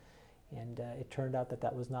love it. And it turned out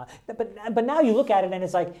that was not. But now you look at it, and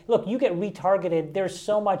it's like, look, you get retargeted. There's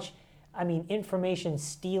so much, information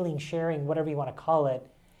stealing, sharing, whatever you want to call it.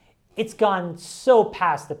 It's gone so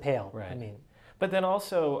past the pale. Right. But then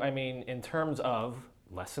also, in terms of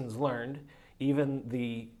lessons learned, even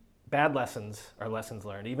the bad lessons are lessons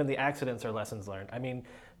learned. Even the accidents are lessons learned.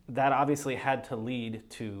 That obviously had to lead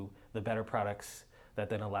to the better products that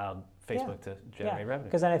then allowed Facebook to generate revenue.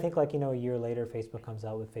 Because then I think a year later, Facebook comes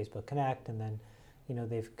out with Facebook Connect, and then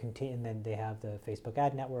they've continued, and then they have the Facebook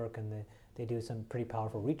ad network, and they do some pretty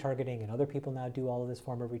powerful retargeting, and other people now do all of this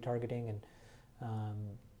form of retargeting, and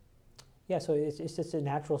so it's just a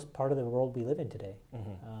natural part of the world we live in today.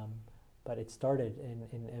 But it started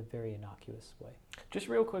in a very innocuous way. Just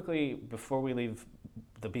real quickly, before we leave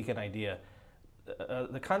the Beacon idea,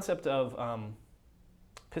 the concept of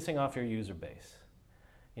pissing off your user base.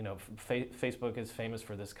 Facebook is famous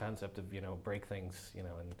for this concept of, break things,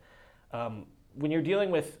 and when you're dealing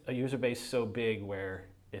with a user base so big where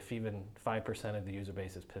if even 5% of the user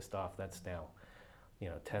base is pissed off, that's now,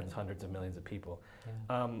 tens, hundreds of millions of people.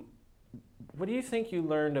 Yeah. What do you think you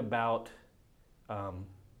learned about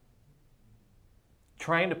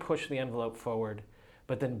trying to push the envelope forward,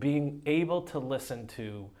 but then being able to listen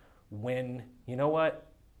to when,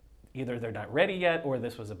 either they're not ready yet or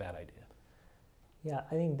this was a bad idea? Yeah,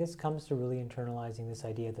 I think this comes to really internalizing this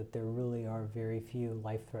idea that there really are very few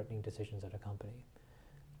life-threatening decisions at a company.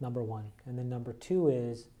 number one. And then number two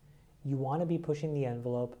is you want to be pushing the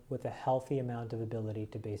envelope with a healthy amount of ability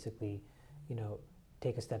to basically,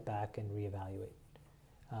 take a step back and reevaluate.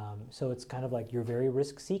 So it's kind of like you're very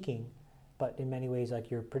risk-seeking, but in many ways, like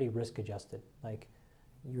you're pretty risk-adjusted. Like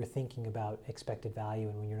you're thinking about expected value,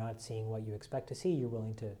 and when you're not seeing what you expect to see, you're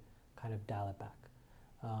willing to kind of dial it back.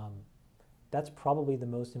 That's probably the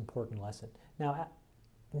most important lesson.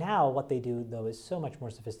 Now what they do, though, is so much more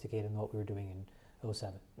sophisticated than what we were doing in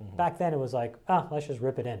 2007. Mm-hmm. Back then, it was like, let's just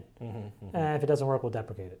rip it in. And if it doesn't work, we'll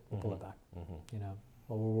deprecate it. We'll pull it back.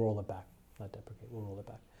 We'll roll it back. Not deprecate, we'll roll it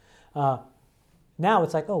back. Now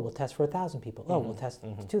it's like, we'll test for 1,000 people. We'll test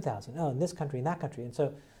 2,000. In this country, in that country. And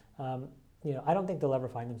so, I don't think they'll ever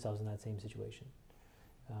find themselves in that same situation.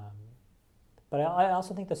 But I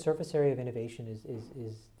also think the surface area of innovation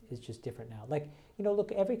is just different now. Like,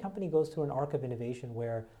 look, every company goes through an arc of innovation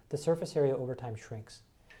where the surface area over time shrinks.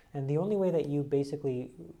 And the only way that you basically,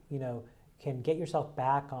 can get yourself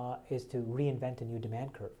back is to reinvent a new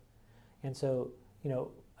demand curve. And so,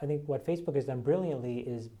 I think what Facebook has done brilliantly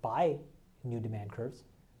is buy new demand curves.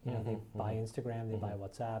 They buy Instagram, they buy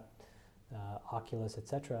WhatsApp, Oculus,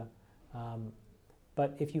 etc.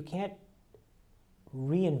 But if you can't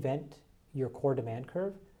reinvent your core demand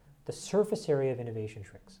curve, the surface area of innovation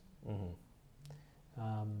shrinks.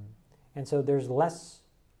 And so there's less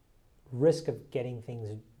risk of getting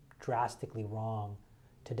things drastically wrong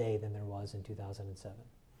today than there was in 2007.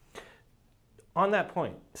 On that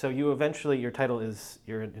point, so you eventually, your title is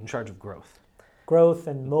you're in charge of growth. Growth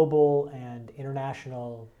and mobile and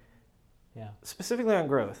international, yeah. Specifically on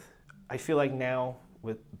growth, I feel like now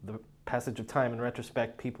with the passage of time, in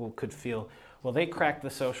retrospect, people could feel, well, they cracked the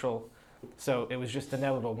social, so it was just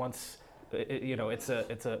inevitable. Once, it's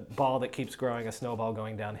a ball that keeps growing, a snowball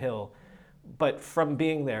going downhill. But from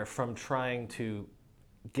being there, from trying to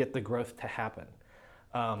get the growth to happen,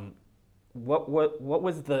 what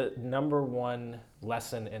was the number one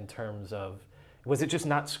lesson in terms of, was it just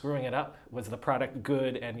not screwing it up? Was the product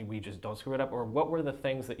good and we just don't screw it up? Or what were the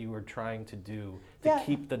things that you were trying to do to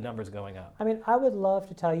keep the numbers going up? I mean, I would love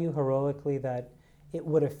to tell you heroically that it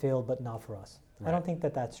would have failed, but not for us. Right. I don't think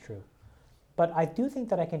that that's true. But I do think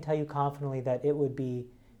that I can tell you confidently that it would be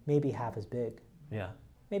maybe half as big. Yeah.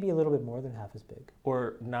 Maybe a little bit more than half as big.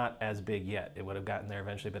 Or not as big yet. It would have gotten there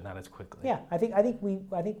eventually, but not as quickly. Yeah, I think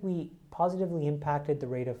we positively impacted the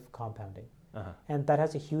rate of compounding. And that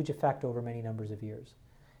has a huge effect over many numbers of years.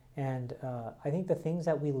 And I think the things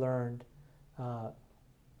that we learned,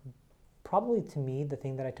 probably to me, the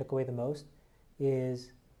thing that I took away the most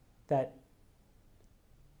is that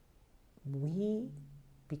we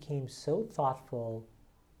became so thoughtful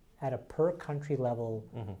at a per country level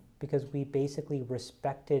because we basically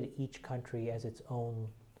respected each country as its own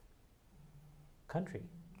country.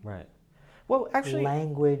 Right. Well, actually,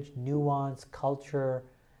 language, nuance, culture.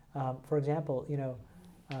 For example,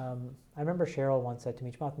 I remember Cheryl once said to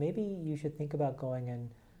me, Chamath, maybe you should think about going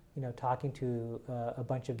and, talking to a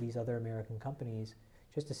bunch of these other American companies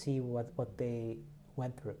just to see what they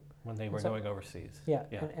went through. When they were going overseas. Yeah.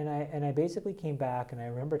 And I basically came back and I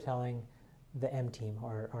remember telling the M team,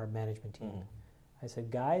 our management team, I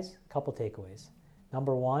said, guys, couple takeaways.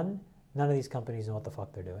 Number one, none of these companies know what the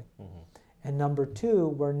fuck they're doing. And number two,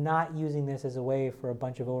 we're not using this as a way for a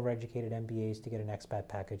bunch of overeducated MBAs to get an expat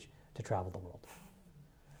package to travel the world.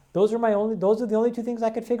 Those are the only two things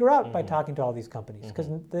I could figure out by talking to all these companies, because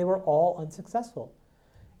they were all unsuccessful.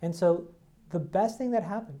 And so the best thing that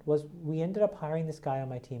happened was we ended up hiring this guy on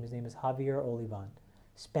my team. His name is Javier Olivan,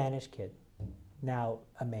 Spanish kid, now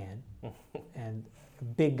a man, and a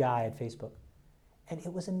big guy at Facebook. And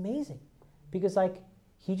it was amazing because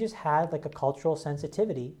he just had a cultural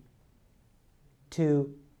sensitivity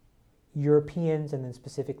to Europeans and then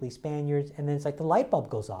specifically Spaniards, and then it's the light bulb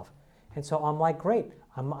goes off. And so I'm like, great,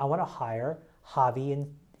 I want to hire Javi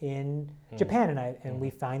in Japan. And we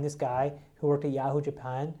find this guy who worked at Yahoo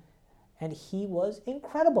Japan, and he was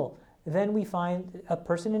incredible. Then we find a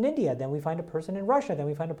person in India, then we find a person in Russia, then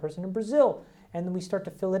we find a person in Brazil, and then we start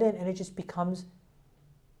to fill it in, and it just becomes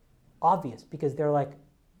obvious because they're like,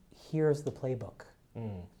 here's the playbook.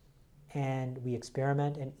 And we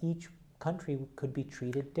experiment, and each country could be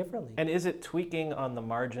treated differently. And is it tweaking on the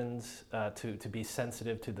margins to be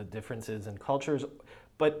sensitive to the differences in cultures?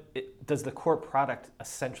 But does the core product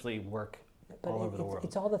essentially work all over the world?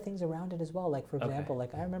 It's all the things around it as well. For example,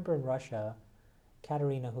 I remember in Russia,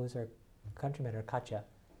 Katerina, who's our countryman, or Katya,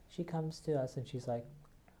 she comes to us and she's like,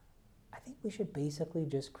 I think we should basically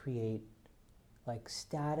just create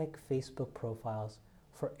static Facebook profiles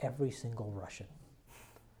for every single Russian.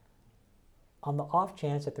 on the off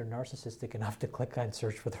chance that they're narcissistic enough to click on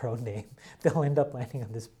search for their own name, they'll end up landing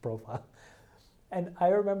on this profile. And I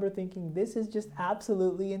remember thinking, this is just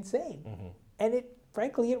absolutely insane. Mm-hmm. And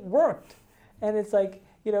frankly, it worked. And it's like,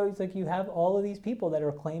 it's like you have all of these people that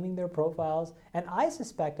are claiming their profiles. And I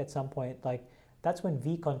suspect at some point, like, that's when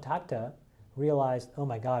V Contacta realized, oh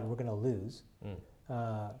my God, we're going to lose.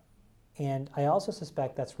 And I also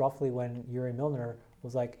suspect that's roughly when Yuri Milner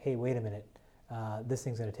was like, hey, wait a minute, this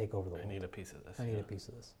thing's going to take over the world. I need a piece of this. I need a piece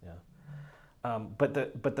of this. Yeah. But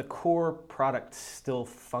the core product still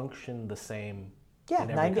functioned the same. Yeah,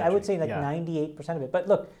 I would say 98% of it. But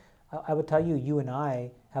look, I would tell you, you and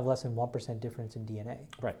I have less than 1% difference in DNA.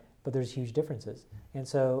 Right. But there's huge differences. And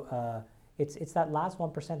so it's that last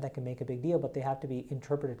 1% that can make a big deal, but they have to be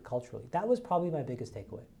interpreted culturally. That was probably my biggest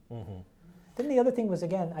takeaway. Mm-hmm. Then the other thing was,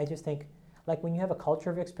 again, I just think, like when you have a culture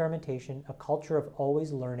of experimentation, a culture of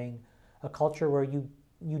always learning, a culture where you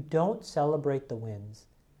don't celebrate the wins,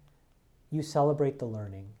 you celebrate the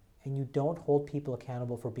learning, and you don't hold people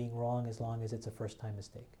accountable for being wrong as long as it's a first-time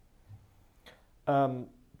mistake.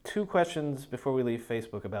 2 questions before we leave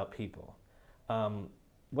Facebook about people.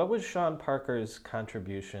 What was Sean Parker's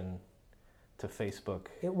contribution to Facebook?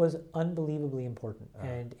 It was unbelievably important,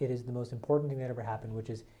 and it is the most important thing that ever happened, which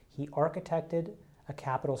is he architected a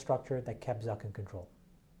capital structure that kept Zuck in control.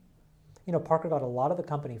 Parker got a lot of the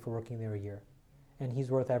company for working there a year, and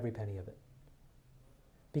he's worth every penny of it.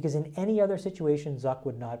 Because in any other situation, Zuck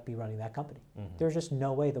would not be running that company. Mm-hmm. There's just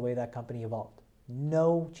no way the way that company evolved.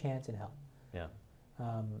 No chance in hell. Yeah.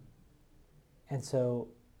 And so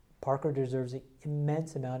Parker deserves an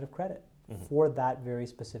immense amount of credit for that very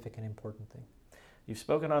specific and important thing. You've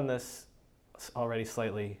spoken on this already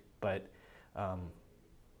slightly, but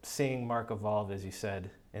seeing Mark evolve, as you said,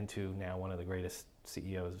 into now one of the greatest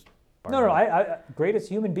CEOs. I greatest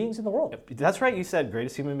human beings in the world. That's right, you said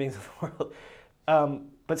greatest human beings in the world.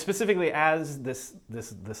 But specifically as this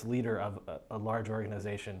leader of a large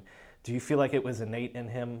organization, do you feel like it was innate in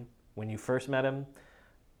him when you first met him?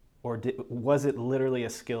 Or was it literally a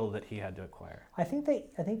skill that he had to acquire? I think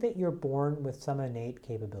that you're born with some innate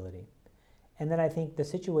capability. And then I think the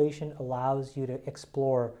situation allows you to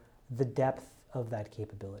explore the depth of that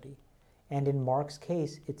capability. And in Mark's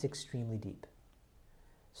case, it's extremely deep.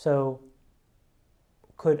 So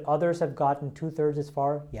could others have gotten 2/3 as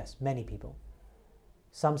far? Yes, many people.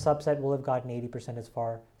 Some subset will have gotten 80% as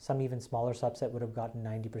far. Some even smaller subset would have gotten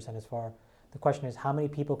 90% as far. The question is, how many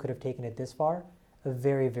people could have taken it this far? A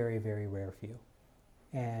very, very, very rare few.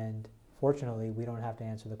 And fortunately, we don't have to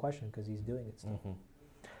answer the question because he's doing it still. Mm-hmm.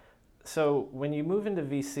 So when you move into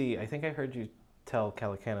VC, I think I heard you tell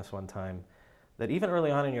Calacanis one time that even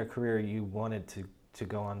early on in your career, you wanted to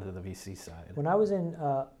go onto the VC side. When I was in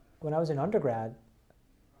undergrad,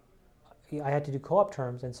 I had to do co-op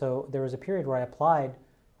terms, and so there was a period where I applied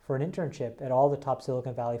for an internship at all the top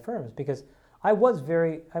Silicon Valley firms because I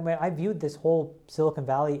viewed this whole Silicon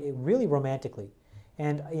Valley really romantically.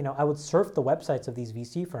 And I would surf the websites of these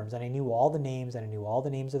VC firms, and I knew all the names, and I knew all the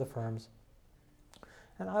names of the firms,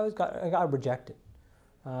 and I got rejected.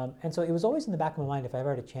 And so it was always in the back of my mind, if I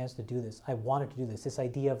ever had a chance to do this, I wanted to do this. This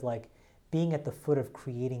idea of like being at the foot of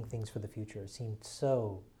creating things for the future seemed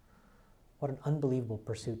what an unbelievable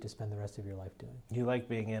pursuit to spend the rest of your life doing. You like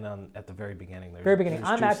being in at the very beginning. Very beginning.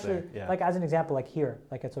 I'm actually, like as an example, like here,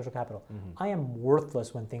 like at Social Capital, I am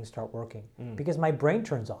worthless when things start working because my brain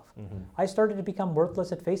turns off. I started to become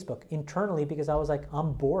worthless at Facebook internally because I was like,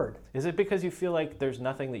 I'm bored. Is it because you feel like there's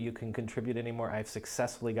nothing that you can contribute anymore? I've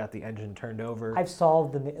successfully got the engine turned over. I've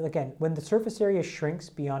solved again, when the surface area shrinks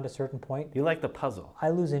beyond a certain point. You like the puzzle. I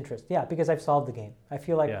lose interest. Yeah, because I've solved the game. I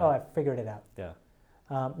feel like, I've figured it out. Yeah.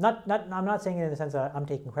 I'm not saying it in the sense that I'm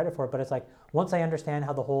taking credit for it, but it's like once I understand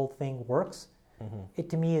how the whole thing works,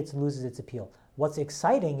 to me it loses its appeal. What's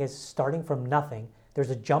exciting is starting from nothing. There's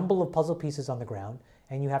a jumble of puzzle pieces on the ground,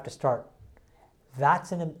 and you have to start.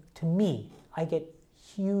 To me, I get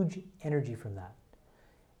huge energy from that.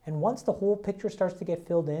 And once the whole picture starts to get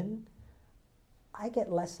filled in, I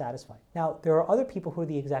get less satisfied. Now, there are other people who are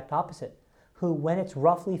the exact opposite, who, when it's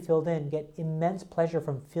roughly filled in, get immense pleasure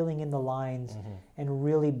from filling in the lines and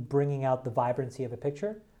really bringing out the vibrancy of a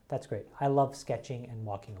picture. That's great. I love sketching and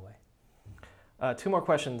walking away. 2 more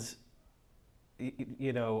questions.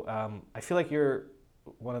 I feel like you're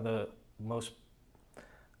one of the most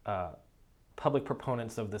public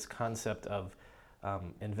proponents of this concept of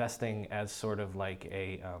investing as sort of like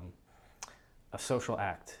a social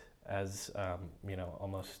act, as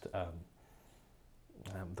almost.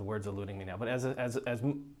 The word's eluding me now, but as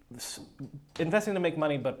investing to make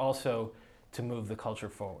money, but also to move the culture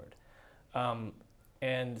forward.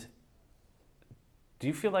 And Do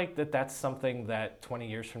you feel like that's something that 20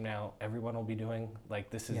 years from now everyone will be doing? Like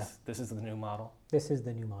this is the new model? This is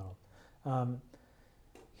the new model.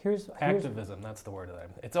 Here's activism. That's the word that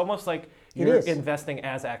it's almost like you're investing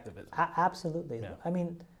as activism. Absolutely. Yeah. I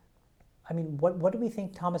mean, what do we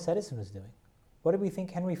think Thomas Edison was doing? What do we think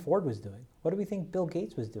Henry Ford was doing? What do we think Bill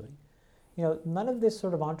Gates was doing? None of this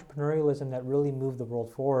sort of entrepreneurialism that really moved the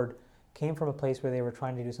world forward came from a place where they were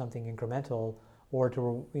trying to do something incremental or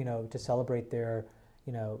to celebrate their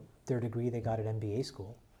degree they got at MBA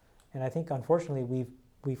school. And I think unfortunately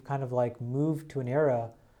we've kind of like moved to an era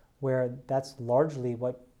where that's largely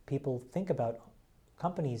what people think about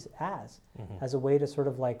companies as a way to sort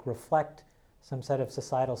of like reflect some set of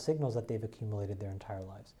societal signals that they've accumulated their entire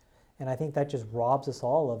lives. And I think that just robs us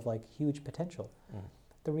all of like huge potential.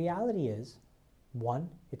 The reality is, 1,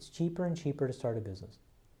 it's cheaper and cheaper to start a business.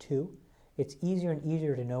 2, it's easier and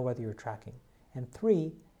easier to know whether you're tracking. And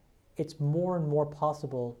 3, it's more and more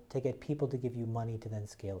possible to get people to give you money to then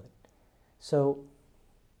scale it. So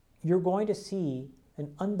you're going to see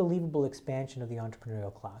an unbelievable expansion of the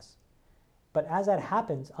entrepreneurial class. But as that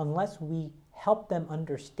happens, unless we help them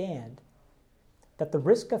understand that the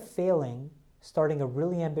risk of failing starting a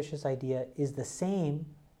really ambitious idea is the same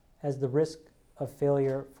as the risk of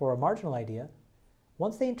failure for a marginal idea,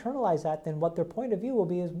 once they internalize that, then what their point of view will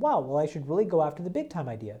be is, wow, well, I should really go after the big time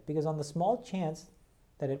idea, because on the small chance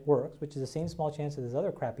that it works, which is the same small chance that this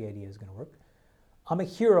other crappy idea is going to work, I'm a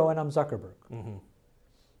hero and I'm Zuckerberg.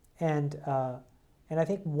 And I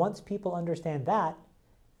think once people understand that,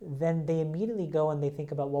 then they immediately go and they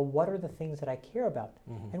think about, well, what are the things that I care about?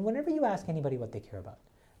 And whenever you ask anybody what they care about,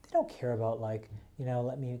 they don't care about like,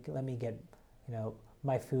 let me get,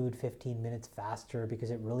 my food 15 minutes faster because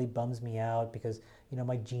it really bums me out because,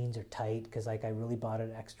 my jeans are tight because like I really bought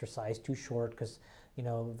an extra size too short because,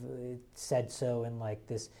 it said so in like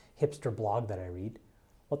this hipster blog that I read.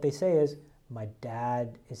 What they say is, my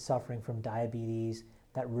dad is suffering from diabetes.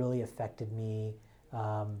 That really affected me.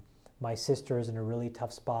 My sister is in a really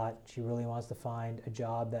tough spot. She really wants to find a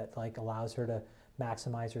job that like allows her to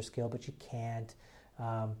maximize her skill, but she can't.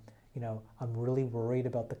 I'm really worried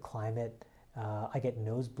about the climate. I get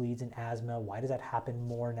nosebleeds and asthma. Why does that happen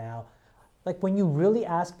more now? Like when you really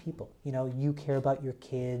ask people, you care about your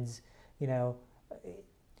kids,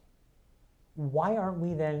 why aren't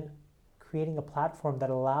we then creating a platform that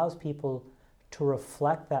allows people to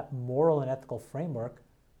reflect that moral and ethical framework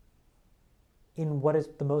in what is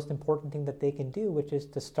the most important thing that they can do, which is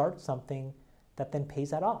to start something that then pays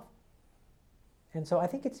that off? And so I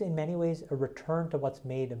think it's in many ways a return to what's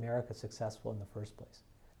made America successful in the first place.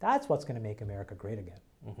 That's what's going to make America great again.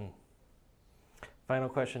 Final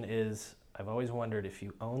question is, I've always wondered, if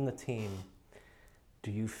you own the team,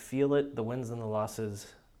 do you feel it, the wins and the losses,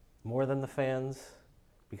 more than the fans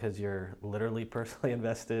because you're literally personally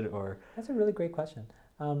invested? Or That's a really great question.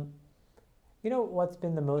 What's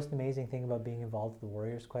been the most amazing thing about being involved with the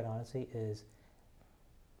Warriors, quite honestly, is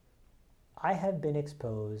I have been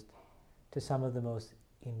exposed to some of the most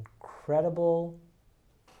incredible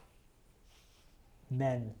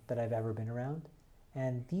men that I've ever been around.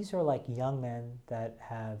 And these are like young men that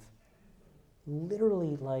have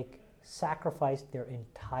literally like sacrificed their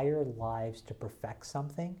entire lives to perfect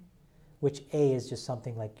something, which is just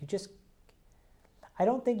something like I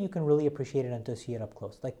don't think you can really appreciate it until you see it up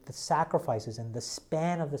close. Like the sacrifices and the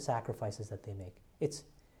span of the sacrifices that they make. It's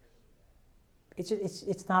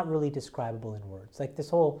not really describable in words. Like this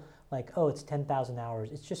whole like, oh, it's 10,000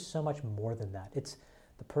 hours. It's just so much more than that. It's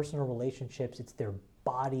the personal relationships, it's their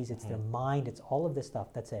bodies, it's their mind, it's all of this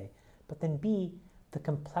stuff, that's A. But then B, the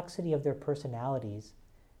complexity of their personalities,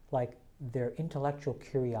 like their intellectual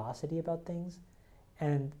curiosity about things,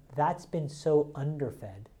 and that's been so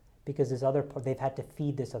underfed because this other part, they've had to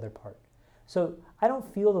feed this other part. So I don't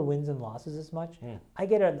feel the wins and losses as much.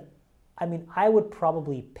 I would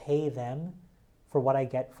probably pay them for what I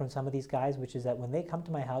get from some of these guys, which is that when they come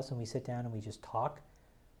to my house and we sit down and we just talk,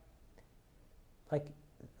 like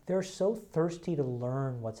they're so thirsty to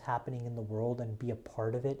learn what's happening in the world and be a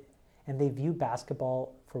part of it. And they view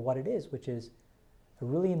basketball for what it is, which is a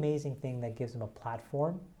really amazing thing that gives them a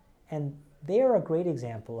platform. And they are a great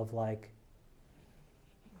example of like,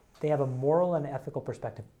 they have a moral and ethical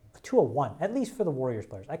perspective, 201, at least for the Warriors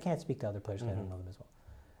players. I can't speak to other players because I don't know them as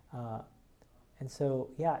well. And so,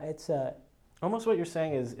 yeah, it's almost what you're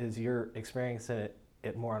saying is you're experiencing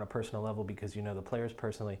it more on a personal level because you know the players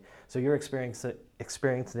personally. So you're experiencing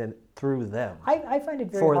it through them. I find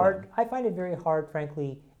it very hard. I find it very hard,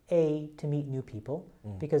 frankly, A, to meet new people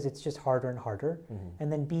because it's just harder and harder.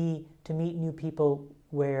 And then B, to meet new people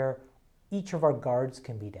where each of our guards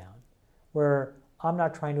can be down. Where I'm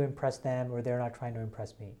not trying to impress them or they're not trying to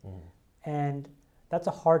impress me. And that's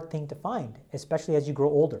a hard thing to find, especially as you grow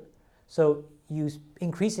older. So you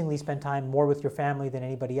increasingly spend time more with your family than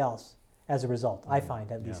anybody else as a result, I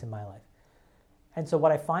find, at least in my life. And so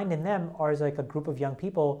what I find in them are like a group of young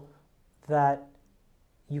people that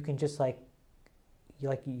you can just it's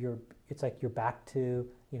like you're back to,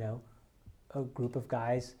 a group of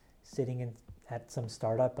guys sitting at some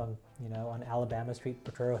startup on Alabama Street,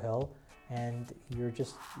 Potrero Hill, and you're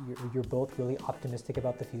both really optimistic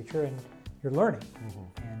about the future and you're learning.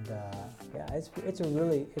 And it's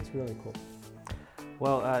really cool.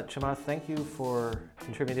 Well, Chamath, thank you for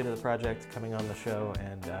contributing to the project, coming on the show,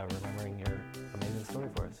 and remembering your amazing story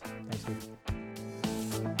for us. Thanks, Steve.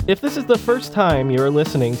 If this is the first time you're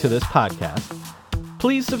listening to this podcast,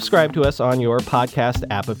 please subscribe to us on your podcast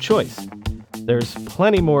app of choice. There's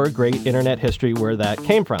plenty more great internet history where that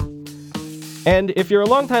came from. And if you're a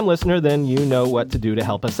longtime listener, then you know what to do to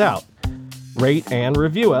help us out. Rate and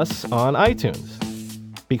review us on iTunes.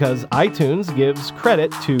 Because iTunes gives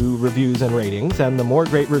credit to reviews and ratings, and the more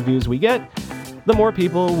great reviews we get, the more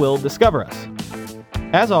people will discover us.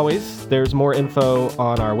 As always, there's more info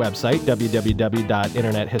on our website,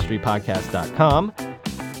 www.internethistorypodcast.com.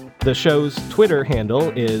 The show's Twitter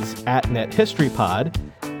handle is @NetHistoryPod,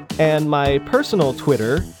 and my personal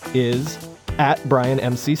Twitter is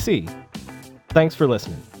 @BrianMCC. Thanks for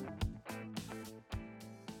listening.